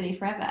scarcity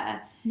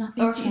forever.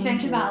 Nothing Or if you think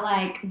changes. about,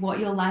 like, what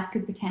your life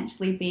could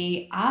potentially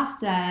be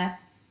after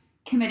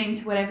committing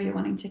to whatever you're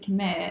wanting to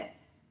commit,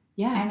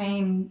 Yeah. I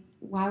mean,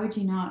 why would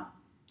you not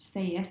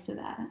say yes to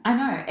that? I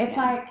know. It's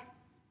Yeah. like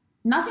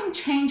nothing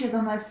changes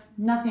unless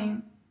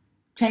nothing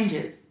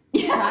changes.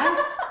 Yeah.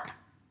 Right?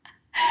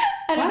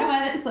 I don't know What?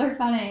 why that's so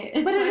funny.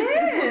 It's But so it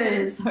simple, but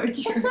is. it's so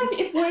true. It's like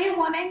if we're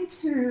wanting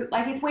to,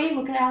 like, if we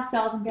look at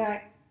ourselves and be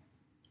like,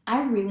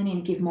 I really need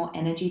to give more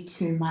energy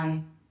to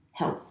my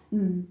health.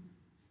 Mm.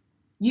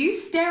 You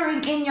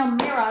staring in your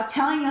mirror,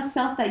 telling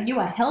yourself that you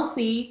are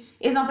healthy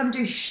is not going to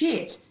do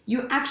shit.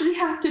 You actually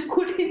have to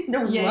put in the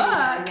work,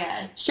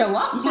 Yeah. show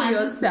up You for can't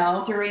just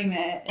yourself. dream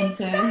it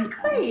into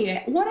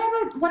Exactly.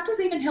 What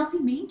does even healthy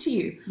mean to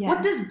you? Yeah.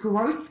 What does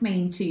growth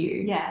mean to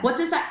you? Yeah. What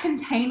does that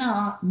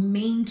container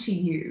mean to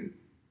you?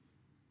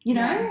 You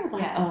know? Yeah.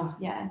 Like, Yeah. oh.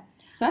 Yeah.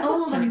 So that's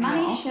what's the turning me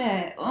money off.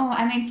 shit. Oh,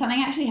 I mean,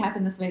 something actually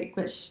happened this week,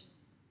 which,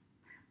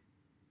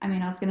 I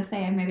mean, I was going to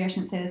say, maybe I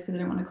shouldn't say this because I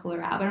don't want to call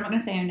her out, but I'm not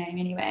going to say her name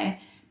anyway.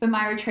 But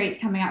my retreat's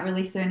coming out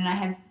really soon and I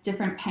have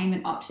different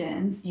payment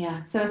options.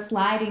 Yeah. So a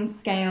sliding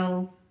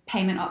scale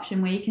payment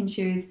option where you can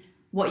choose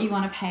what you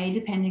want to pay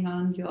depending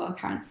on your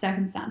current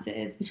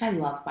circumstances. Which I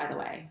love, by the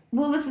way.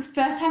 Well, this is the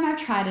first time I've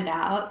tried it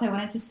out, so I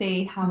wanted to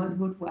see how it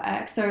would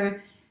work. So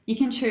you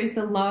can choose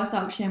the lowest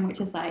option, which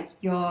is like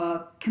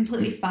you're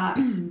completely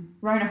fucked.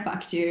 Rona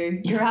fucked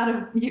you. You're out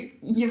of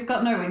you've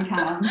got no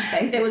income.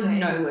 Basically, There was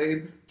no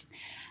lube.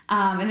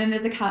 And then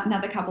there's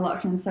another couple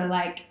options. So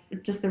like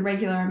just the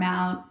regular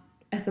amount,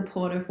 a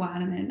supportive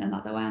one, and then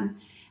another one.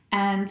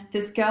 And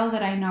this girl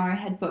that I know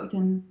had booked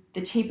in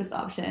the cheapest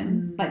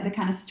option, like the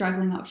kind of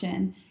struggling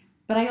option.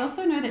 But I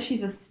also know that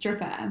she's a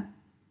stripper.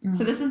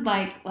 So this is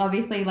like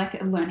obviously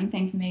like a learning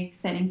thing for me,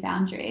 setting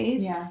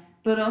boundaries. Yeah.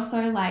 But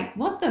also like,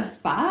 what the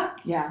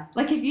fuck? Yeah.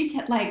 Like if you,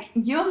 like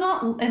you're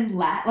not in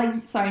lack,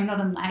 like, sorry,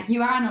 not in lack,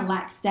 you are in a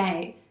lack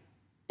state,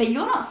 but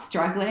you're not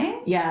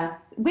struggling. Yeah.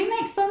 We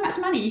make so much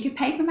money. You could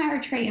pay for my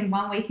retreat in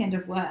one weekend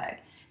of work.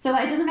 So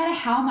like, it doesn't matter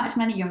how much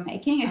money you're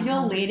making. If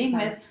you're leading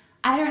with,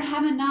 I don't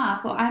have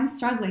enough or I'm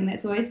struggling,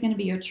 that's always going to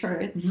be your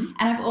truth. Mm-hmm.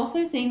 And I've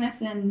also seen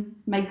this in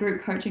my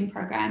group coaching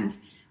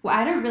programs where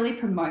I don't really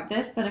promote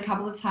this, but a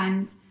couple of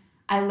times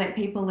I let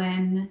people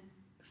in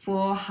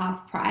for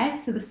half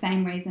price for the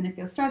same reason. If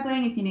you're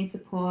struggling, if you need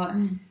support,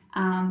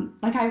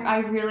 like I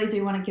really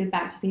do want to give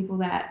back to people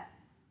that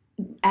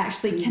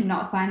actually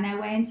cannot find their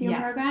way into your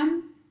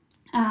program.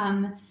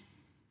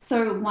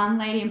 So one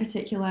lady in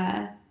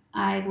particular,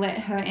 I let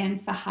her in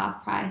for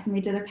half price and we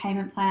did a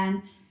payment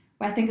plan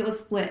where I think it was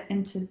split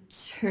into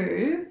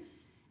 2.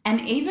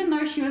 And even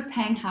though she was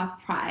paying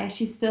half price,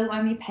 she still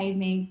only paid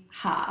me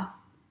half.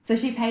 So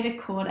she paid a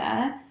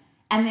quarter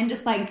and then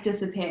just like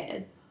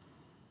disappeared.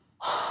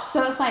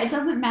 So it's like, it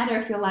doesn't matter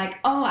if you're like,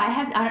 oh,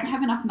 I don't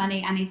have enough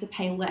money, I need to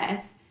pay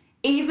less.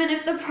 Even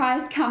if the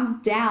price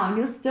comes down,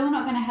 you're still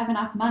not going to have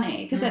enough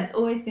money because that's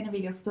always going to be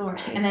your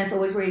story. And then it's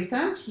always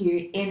reaffirmed to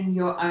you in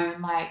your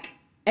own, like,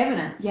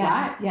 evidence,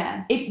 right?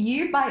 Yeah. If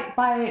you,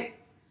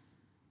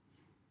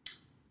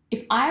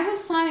 if I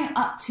was signing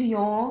up to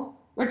your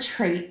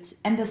retreat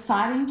and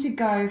deciding to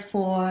go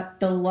for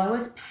the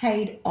lowest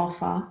paid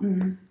offer,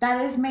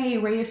 that is me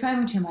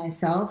reaffirming to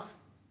myself,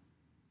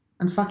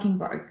 I'm fucking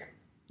broke.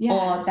 Yeah.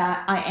 Or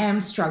that I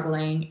am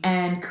struggling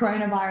and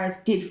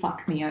coronavirus did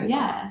fuck me over.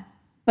 Yeah.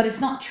 But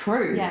it's not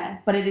true. Yeah.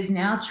 But it is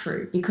now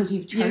true because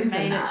you've chosen You've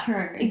made that. it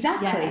true.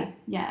 Exactly.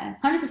 Yeah.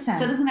 100%.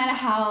 So it doesn't matter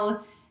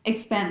how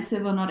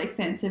expensive or not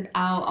expensive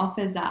our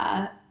offers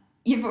are,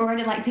 you've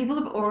already, like, people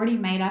have already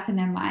made up in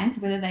their minds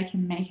whether they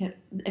can make it,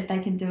 if they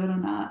can do it or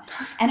not.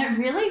 And it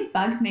really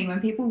bugs me when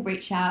people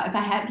reach out.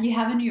 If you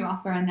have a new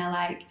offer and they're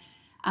like,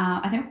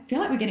 I feel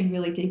like we're getting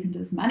really deep into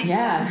this money.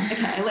 Yeah.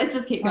 Okay, let's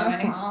just keep going.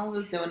 I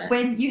was doing it.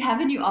 When you have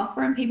a new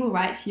offer and people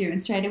write to you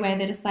and straight away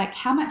they're just like,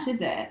 how much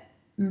is it?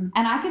 And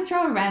I could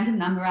throw a random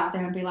number out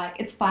there and be like,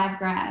 it's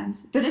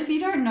 $5,000. But if you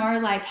don't know,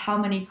 like, how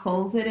many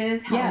calls it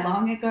is, how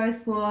long it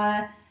goes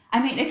for,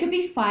 I mean, it could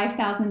be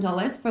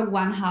 $5,000 for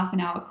 1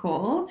 half-an-hour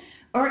call,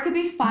 or it could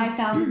be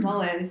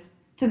 $5,000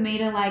 for me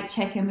to, like,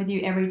 check in with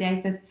you every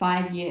day for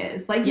 5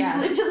 years. Like, you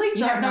literally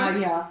don't know.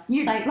 Idea.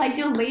 You, like,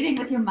 you're leading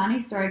with your money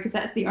story because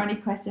that's the only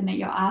question that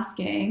you're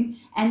asking.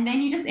 And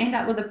then you just end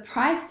up with a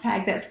price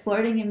tag that's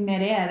floating in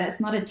midair that's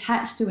not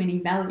attached to any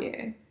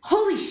value.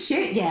 Holy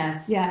shit,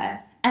 yes. Yeah.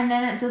 And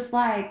then it's just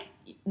like,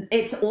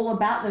 it's all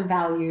about the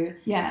value.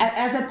 Yeah.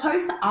 As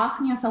opposed to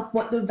asking yourself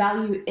what the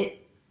value is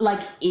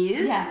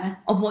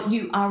of what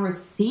you are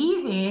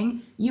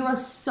receiving, you are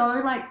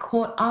so, like,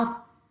 caught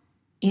up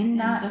in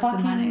that just fucking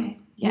the money.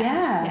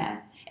 Yeah.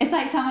 It's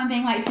like someone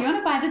being like, do you want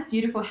to buy this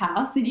beautiful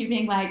house? And you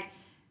being like,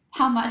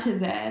 how much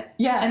is it?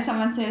 Yeah. And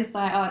someone says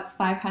like, oh, it's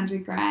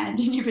 $500,000. And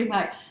you being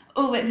like,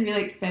 oh, it's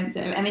really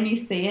expensive. And then you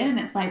see it and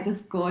it's like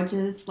this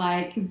gorgeous,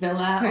 like,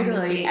 villa.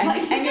 Totally.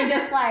 And you're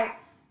just like,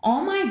 oh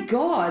my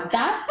God,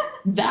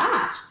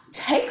 that,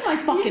 take my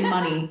fucking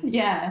money.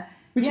 Yeah.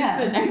 Which is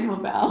the name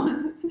of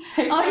our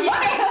take my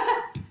money.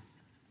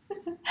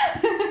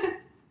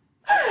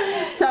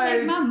 So,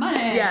 take my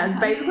money. Yeah,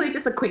 basically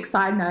just a quick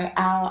side note,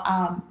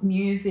 our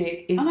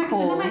music is called... Oh, no, because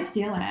then they might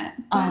steal it.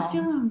 Don't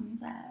steal our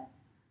music.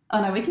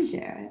 Oh, no, we can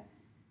share it.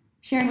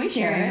 Sharing, we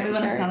share it. We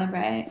want to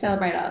celebrate.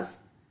 Celebrate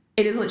us.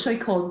 It is literally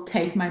called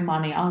Take My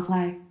Money. I was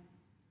like,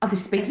 oh,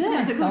 this speaks to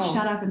my soul. Called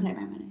Shut Up and Take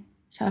My Money.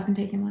 Shut Up and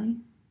Take Your Money.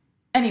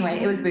 Anyway,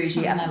 it was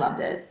bougie and I loved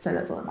it, so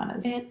that's all that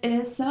matters. It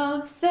is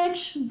so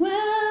sexual.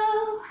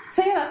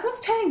 So yeah, that's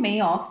what's turning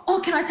me off. Oh,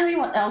 can I tell you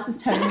what else is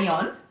turning me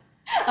on?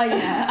 Oh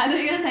yeah, I thought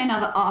you were gonna say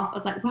another off. I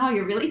was like, wow,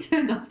 you're really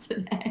turned off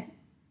today.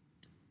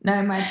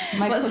 No, my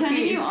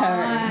pussy is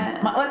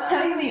hurting. What's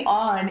turning me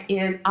on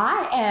is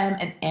I am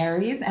an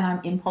Aries and I'm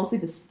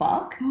impulsive as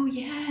fuck. Oh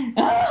yes.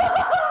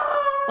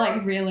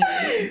 Like really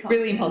impulsive.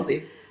 Really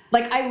impulsive.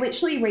 Like I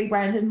literally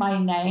rebranded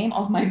my name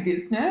of my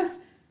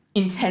business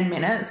in 10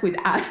 minutes with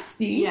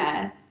Asti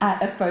at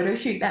a photo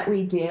shoot that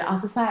we did. I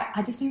was just like,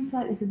 I just don't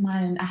feel like this is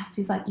mine. And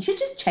Asti's like, you should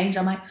just change it.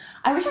 I'm like,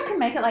 I wish I could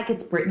make it like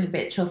it's Britney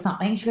bitch or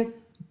something. She goes,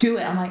 do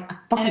it. I'm like, I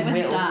fucking will. And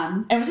it was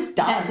done. And it was just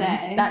done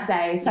that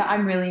day. So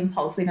I'm really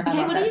impulsive and I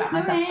love that about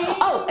myself.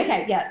 Oh,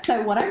 okay, yeah.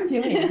 So what I'm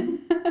doing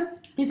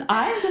is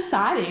I'm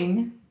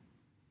deciding,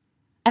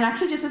 and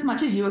actually just as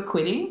much as you are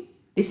quitting,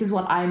 this is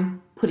what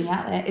I'm putting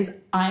out there,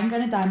 is I'm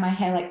going to dye my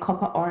hair like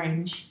copper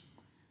orange.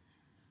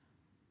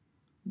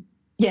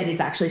 Yeah, it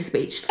is actually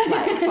speech,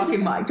 like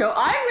fucking mic drop.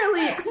 I'm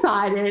really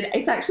excited.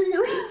 It's actually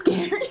really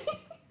scary.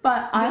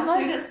 But I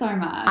like it so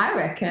much. I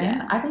reckon.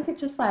 Yeah. I think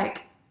it's just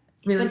like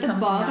really with the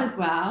bob as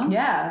well.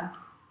 Yeah.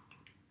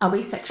 I'll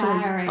be sexual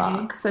as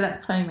fuck. So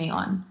that's turning me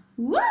on.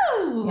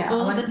 Woo! Yeah,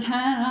 all of the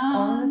turn-ons.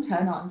 All of the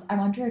turn-ons. I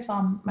wonder if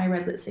my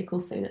red lipstick will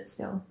suit it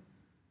still.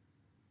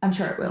 I'm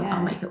sure it will. Yeah.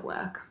 I'll make it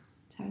work.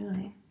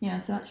 Totally. Yeah,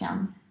 so that's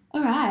yum.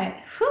 All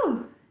right.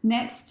 Whew.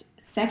 Next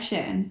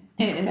section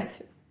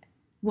is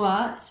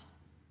what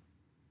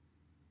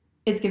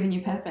is giving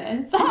you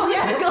purpose. Oh,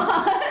 yeah.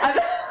 God.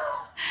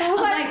 I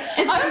was like,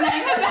 it's the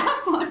name of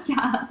our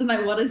podcast. I'm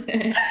like, what is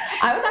it?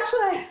 I was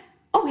actually like,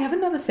 oh, we have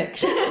another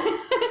section.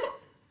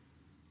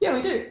 Yeah,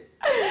 we do.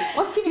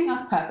 What's giving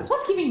us purpose?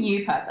 What's giving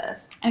you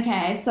purpose?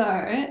 Okay,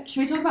 so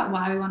should we talk about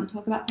why we want to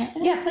talk about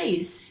purpose? Yeah,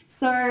 please.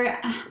 So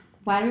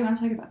why do we want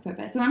to talk about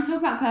purpose? We want to talk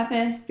about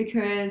purpose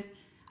because,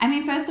 I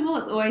mean, first of all,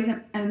 it's always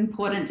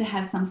important to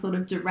have some sort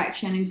of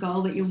direction and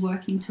goal that you're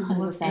working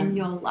towards 100%. In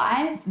your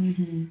life.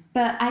 Mm-hmm.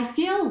 But I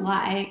feel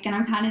like, and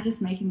I'm kind of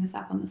just making this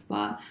up on the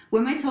spot,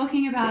 when we're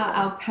talking about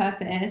our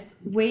purpose,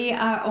 we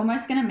are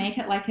almost going to make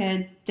it like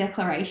a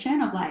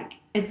declaration of like,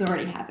 it's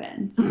already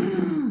happened.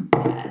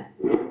 Yeah.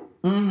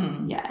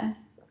 Mm. Yeah.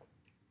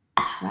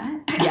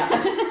 Right? Yeah.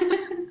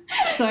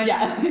 Don't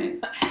know.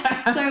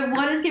 So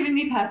what is giving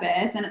me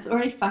purpose, and it's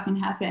already fucking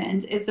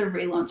happened, is the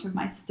relaunch of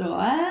my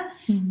store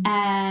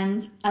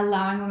and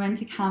allowing women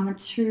to come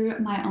to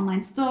my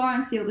online store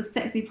and see all the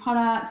sexy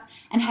products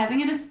and having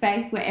it a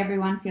space where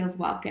everyone feels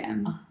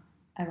welcome. Oh,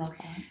 I love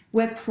that.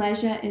 Where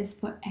pleasure is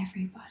for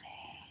everybody.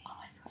 Oh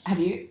my God. Have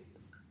you...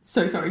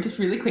 So sorry, just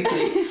really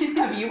quickly.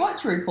 Have you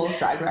watched RuPaul's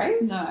Drag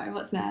Race? No,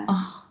 what's that?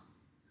 Oh.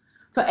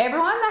 For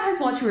everyone that has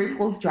watched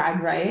RuPaul's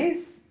Drag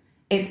Race,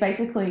 it's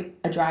basically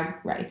a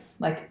drag race,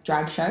 like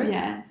drag show.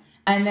 Yeah.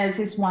 And there's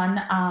this one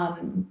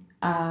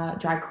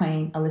drag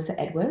queen, Alyssa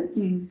Edwards,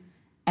 and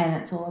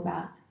it's all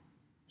about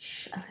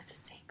Alyssa's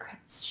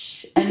secrets.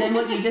 Shh. And then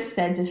what you just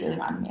said just really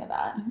reminded me of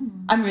that.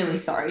 I'm really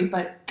sorry,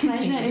 but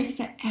continue. Pleasure is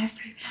for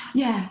everybody.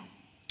 Yeah.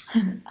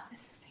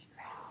 Alyssa's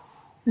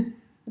secrets.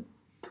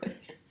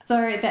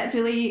 So that's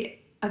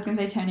really, I was going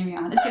to say turning me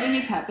on. It's giving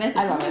you purpose.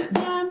 I love it.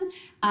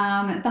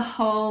 The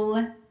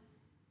whole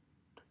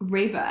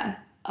rebirth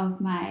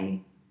of my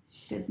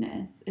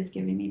business is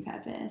giving me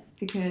purpose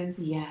because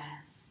Yes.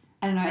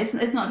 I don't know,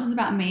 it's not just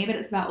about me, but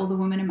it's about all the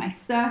women in my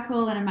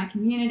circle and in my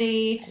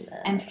community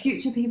and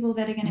future people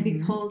that are going to be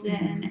pulled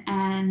in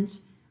and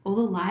all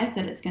the lives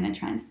that it's going to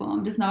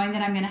transform. Just knowing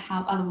that I'm going to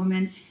help other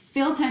women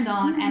feel turned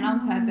on and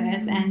on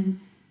purpose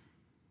and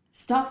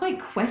stop like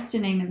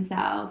questioning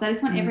themselves. I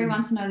just want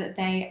everyone to know that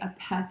they are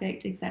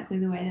perfect exactly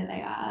the way that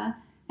they are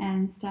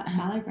and start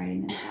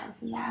celebrating themselves.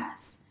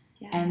 Yes.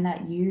 Yeah. And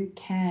that you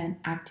can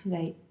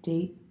activate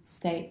deep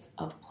states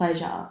of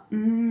pleasure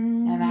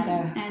no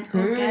matter and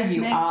who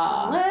you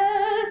are.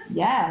 Bliss.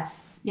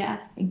 Yes.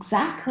 Yes.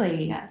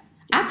 Exactly. Yes.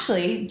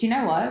 Actually, do you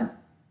know what?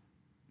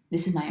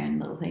 This is my own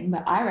little thing,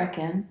 but I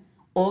reckon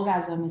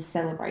orgasm is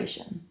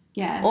celebration.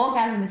 Yeah.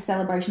 Orgasm is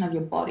celebration of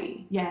your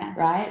body. Yeah.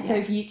 Right? Yeah. So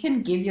if you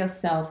can give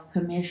yourself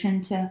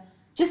permission to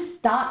just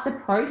start the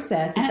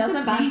process, And it doesn't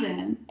it's abundant.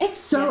 mean it's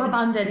so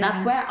abundant. Yeah.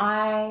 That's where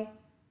I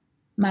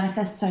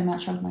manifest so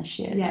much of my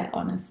shit. Yeah. Like,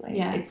 honestly.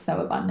 Yeah. It's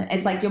so abundant.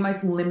 It's like your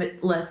most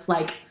limitless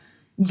like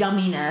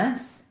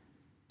yumminess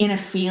in a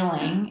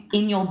feeling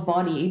in your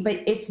body,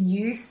 but it's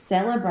you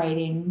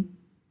celebrating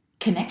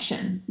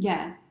connection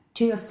Yeah.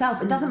 to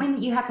yourself. It doesn't mean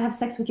that you have to have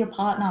sex with your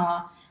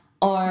partner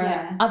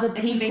or other It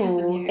can be just with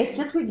people. you. It's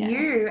just with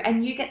you,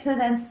 and you get to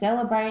then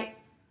celebrate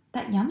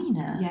that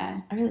yumminess. Yeah.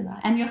 I really like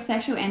it. And your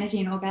sexual energy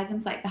in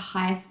orgasm's like the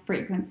highest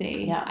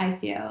frequency, Yeah. I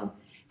feel.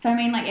 So, I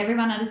mean, like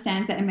everyone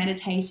understands that in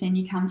meditation,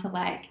 you come to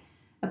like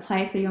a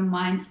place where your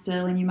mind's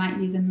still and you might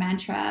use a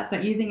mantra,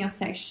 but using your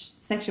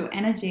sexual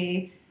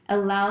energy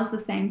allows the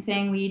same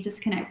thing where you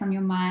disconnect from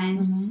your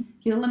mind,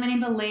 your limiting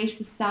beliefs,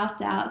 the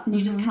self-doubts, and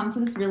you just come to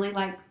this really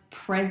like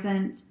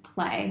present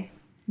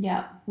place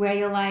Yeah. where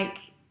you're like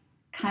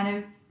kind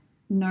of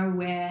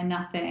nowhere,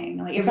 nothing.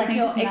 Like It's like everything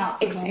you're just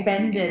melts away from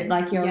expended, you.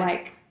 like you're Yeah.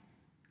 like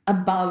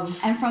above.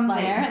 And from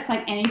like, there, it's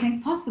like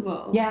anything's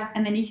possible. Yeah.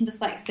 And then you can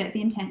just like set the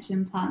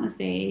intention, plant the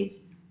seed,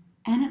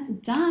 and it's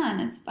done.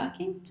 It's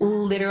fucking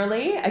done.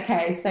 literally.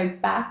 Okay, so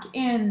back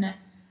in,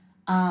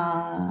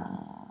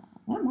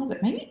 when was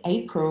it? Maybe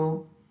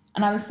April.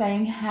 And I was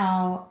saying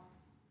how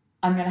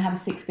I'm going to have a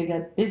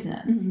 6-figure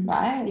business,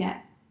 right? Yeah.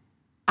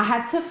 I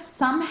had to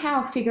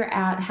somehow figure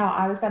out how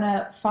I was going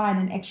to find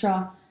an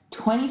extra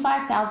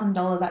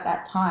 $25,000 at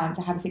that time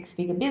to have a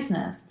 6-figure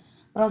business.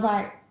 But I was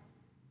like,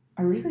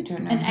 I really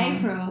don't know. In how.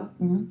 April.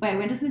 Wait,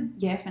 when does the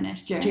year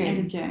finish? June. End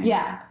of June.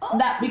 Yeah. Oh.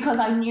 That because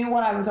I knew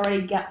what I was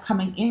already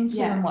coming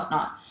into and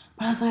whatnot.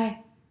 But I was like,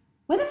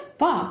 where the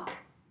fuck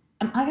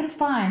am I going to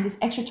find this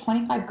extra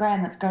 25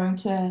 grand that's going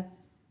to...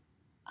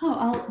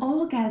 Oh,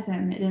 I'll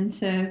orgasm it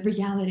into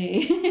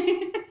reality.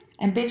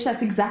 And bitch,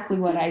 that's exactly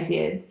what I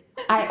did.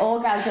 I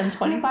orgasmed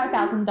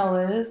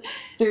 $25,000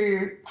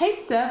 through paid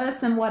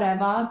service and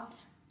whatever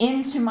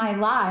into my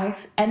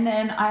life, and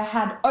then I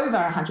had over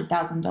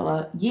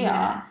 $100,000 year.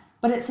 Yeah.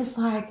 But it's just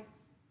like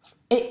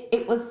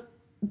it was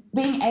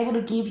being able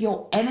to give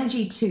your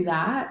energy to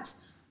that,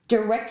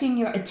 directing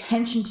your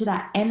attention to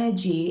that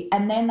energy,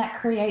 and then that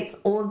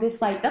creates all of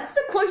this like that's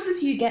the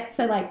closest you get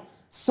to like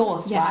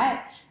source,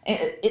 right?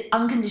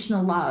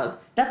 Unconditional love.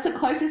 That's the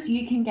closest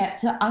you can get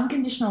to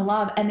unconditional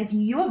love, and if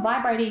you are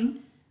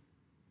vibrating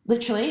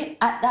literally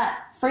at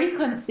that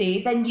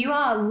frequency, then you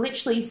are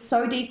literally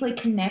so deeply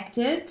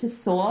connected to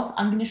source,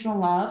 unconditional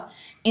love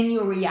in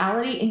your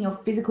reality, in your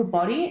physical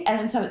body.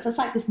 And so it's just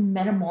like this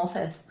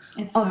metamorphosis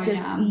It's of so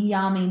just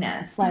yum.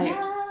 yumminess. Like,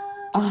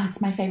 oh, it's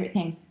my favorite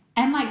thing.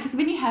 And like, because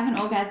when you have an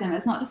orgasm,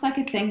 it's not just like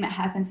a thing that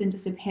happens and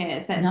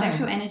disappears. That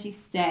sexual energy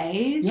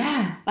stays.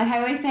 Yeah. Like I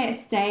always say, it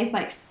stays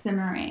like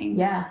simmering.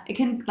 Yeah. It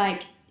can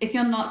like, if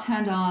you're not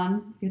turned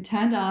on, you're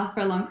turned off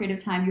for a long period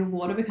of time, your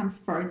water becomes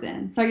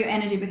frozen. So your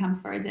energy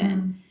becomes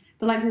frozen.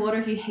 But like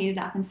water, if you heat it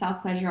up and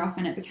self-pleasure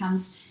often, it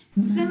becomes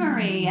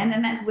simmery. And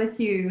then that's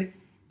with you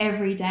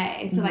every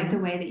day. So like the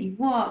way that you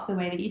walk, the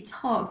way that you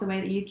talk, the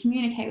way that you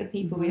communicate with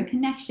people, your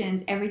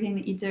connections, everything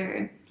that you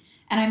do.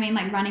 And I mean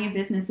like running a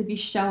business, if you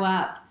show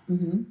up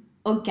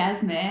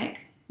orgasmic,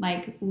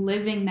 like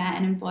living that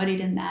and embodied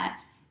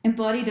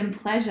in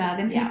pleasure,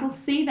 then people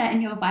see that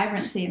in your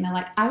vibrancy and they're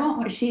like, I want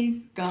what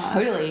she's got.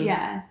 Totally.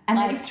 Yeah. And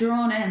Like- they're just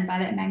drawn in by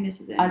that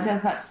magnetism. I was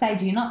just about to say,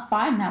 do you not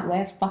find that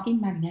we're fucking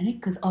magnetic?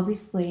 Because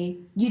obviously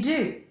you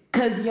do,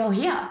 because you're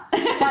here.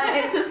 But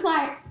it's just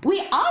like,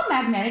 we are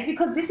magnetic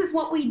because this is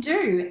what we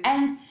do.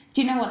 And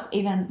do you know what's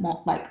even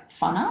more like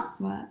funner?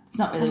 What? It's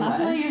not really I love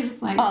word. how you're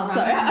just like, Oh,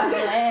 sorry. rubbing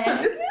my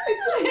leg.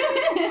 It's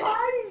just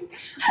funny.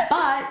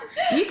 But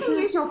you can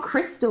use your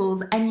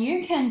crystals and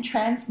you can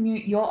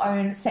transmute your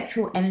own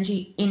sexual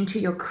energy into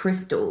your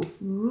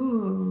crystals.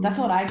 Ooh. That's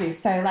what I do.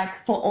 So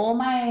like for all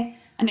my...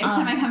 And next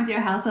time I come to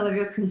your house, I'll have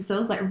your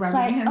crystals like It's rubbing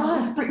like, them.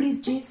 oh, it's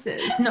Britney's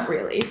juices. Not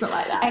really. It's not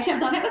like that. Actually, I've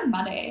done it with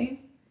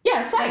money.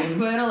 Yeah, Like same.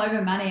 squirt all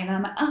over money, and then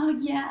I'm like, oh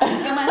yeah,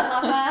 you're my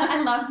lover.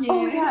 I love you.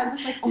 Oh yeah,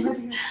 just like all over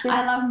your experience.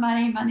 I love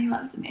money. Money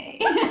loves me.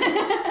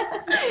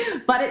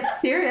 But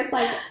it's serious.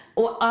 Like,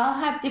 or I'll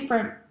have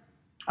different.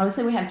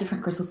 Obviously, we have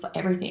different crystals for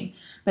everything.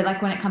 But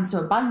like when it comes to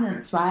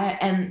abundance, right,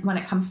 and when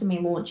it comes to me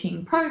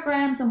launching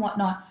programs and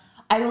whatnot,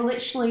 I will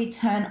literally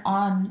turn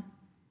on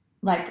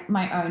like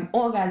my own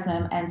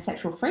orgasm and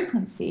sexual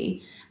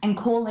frequency and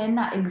call in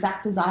that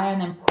exact desire and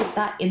then put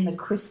that in the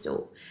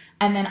crystal.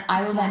 And then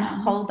I will then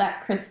hold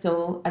that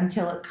crystal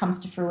until it comes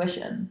to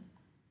fruition.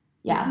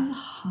 Yeah. This is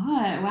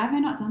hot. Why have I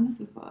not done this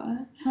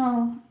before?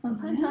 Oh, I'm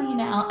going to tell you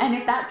now. And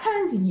if that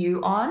turns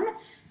you on,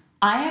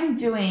 I am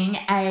doing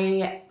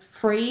a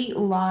free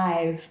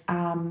live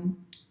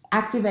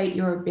Activate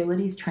Your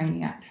Abilities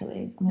training,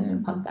 actually. I'm going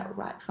to plug that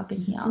right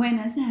fucking here. When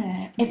is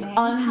it? It's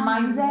on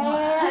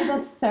Monday, the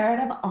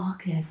 3rd of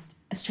August,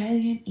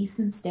 Australian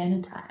Eastern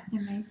Standard Time.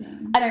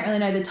 Amazing. I don't really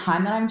know the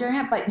time that I'm doing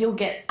it, but you'll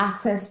get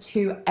access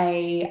to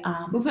a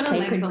we'll put a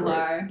link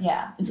below. Group.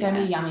 Yeah, it's going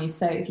to be yummy.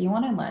 So if you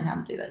want to learn how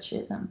to do that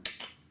shit, then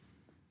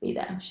be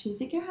there. She's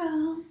a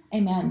girl.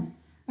 Amen.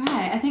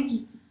 Right, I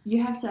think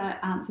you have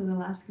to answer the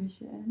last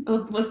question.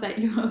 Or was that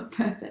your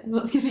purpose?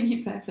 What's giving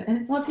you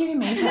purpose? What's giving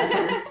me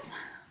purpose?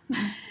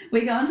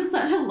 We go into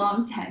such a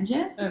long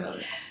tangent.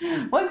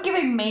 What's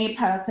giving me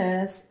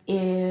purpose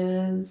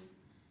is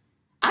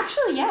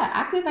actually,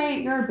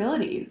 activate your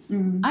abilities.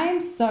 I am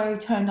so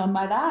turned on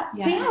by that.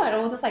 Yeah. See how it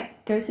all just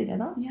like goes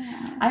together?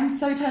 Yeah. I'm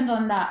so turned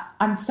on that.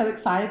 I'm so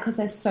excited because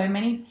there's so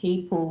many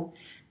people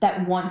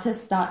that want to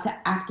start to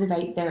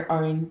activate their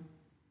own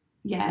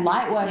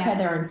light worker,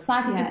 their own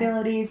psychic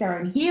abilities, their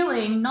own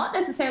healing, not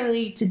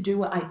necessarily to do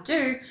what I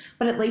do,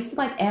 but at least to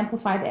like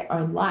amplify their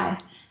own life.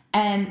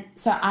 And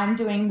so I'm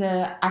doing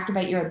the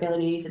Activate Your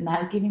Abilities, and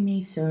that is giving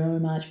me so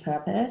much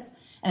purpose.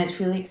 And it's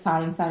really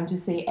exciting starting to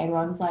see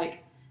everyone's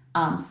like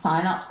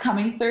sign-ups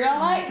coming through. I'm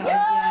like,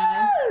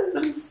 yes!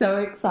 I'm so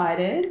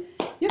excited.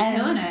 You're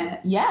killing it.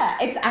 Yeah,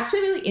 it's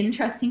actually really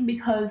interesting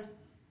because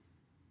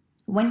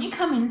when you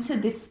come into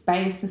this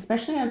space,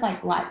 especially as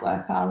like light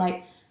worker,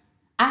 like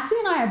Ashley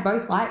and I are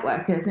both light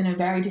workers in a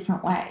very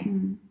different way,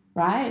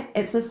 right?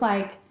 It's just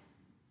like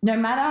no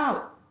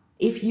matter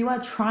if you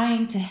are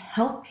trying to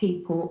help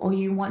people or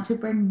you want to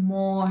bring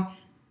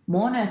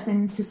moreness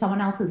into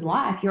someone else's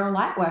life, you're a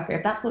light worker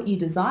if that's what you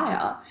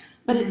desire.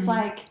 But it's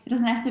like, it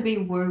doesn't have to be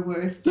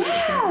woo-woo spiritual.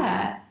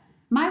 Yeah.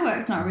 My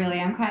work's not really.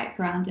 I'm quite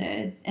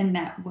grounded in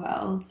that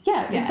world.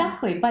 Yeah,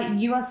 exactly. But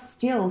you are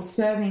still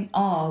serving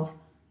of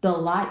the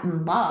light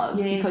and love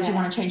because you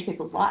want to change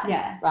people's lives,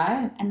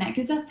 right? And that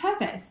gives us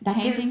purpose.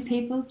 Changing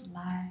people's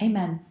lives.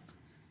 Amen.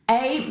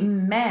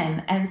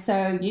 Amen. And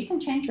so you can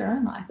change your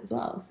own life as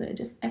well. So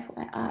just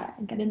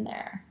FYI, get in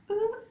there.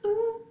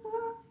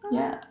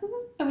 Yeah.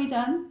 Are we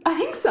done? I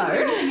think so.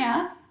 Anything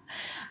else?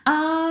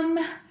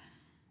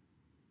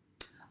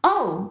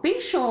 Be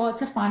sure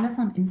to find us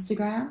on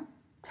Instagram,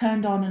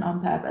 Turned On and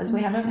On Purpose.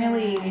 We haven't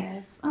really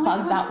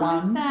plugged that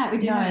one. We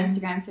do have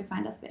Instagram, so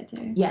find us there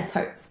too. Yeah,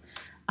 totes.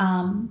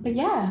 But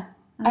yeah,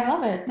 I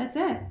love it. That's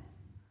it.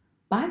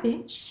 Bye,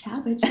 bitch.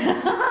 Ciao, bitch.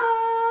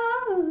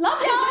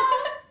 Love y'all.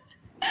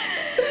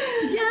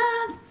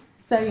 Yes.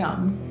 So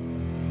young.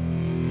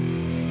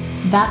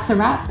 That's a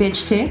wrap,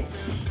 bitch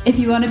tits. If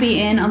you want to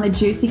be in on the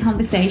juicy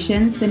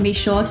conversations, then be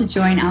sure to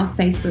join our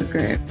Facebook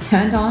group.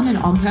 Turned On and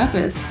On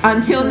Purpose.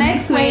 Until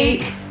next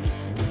week.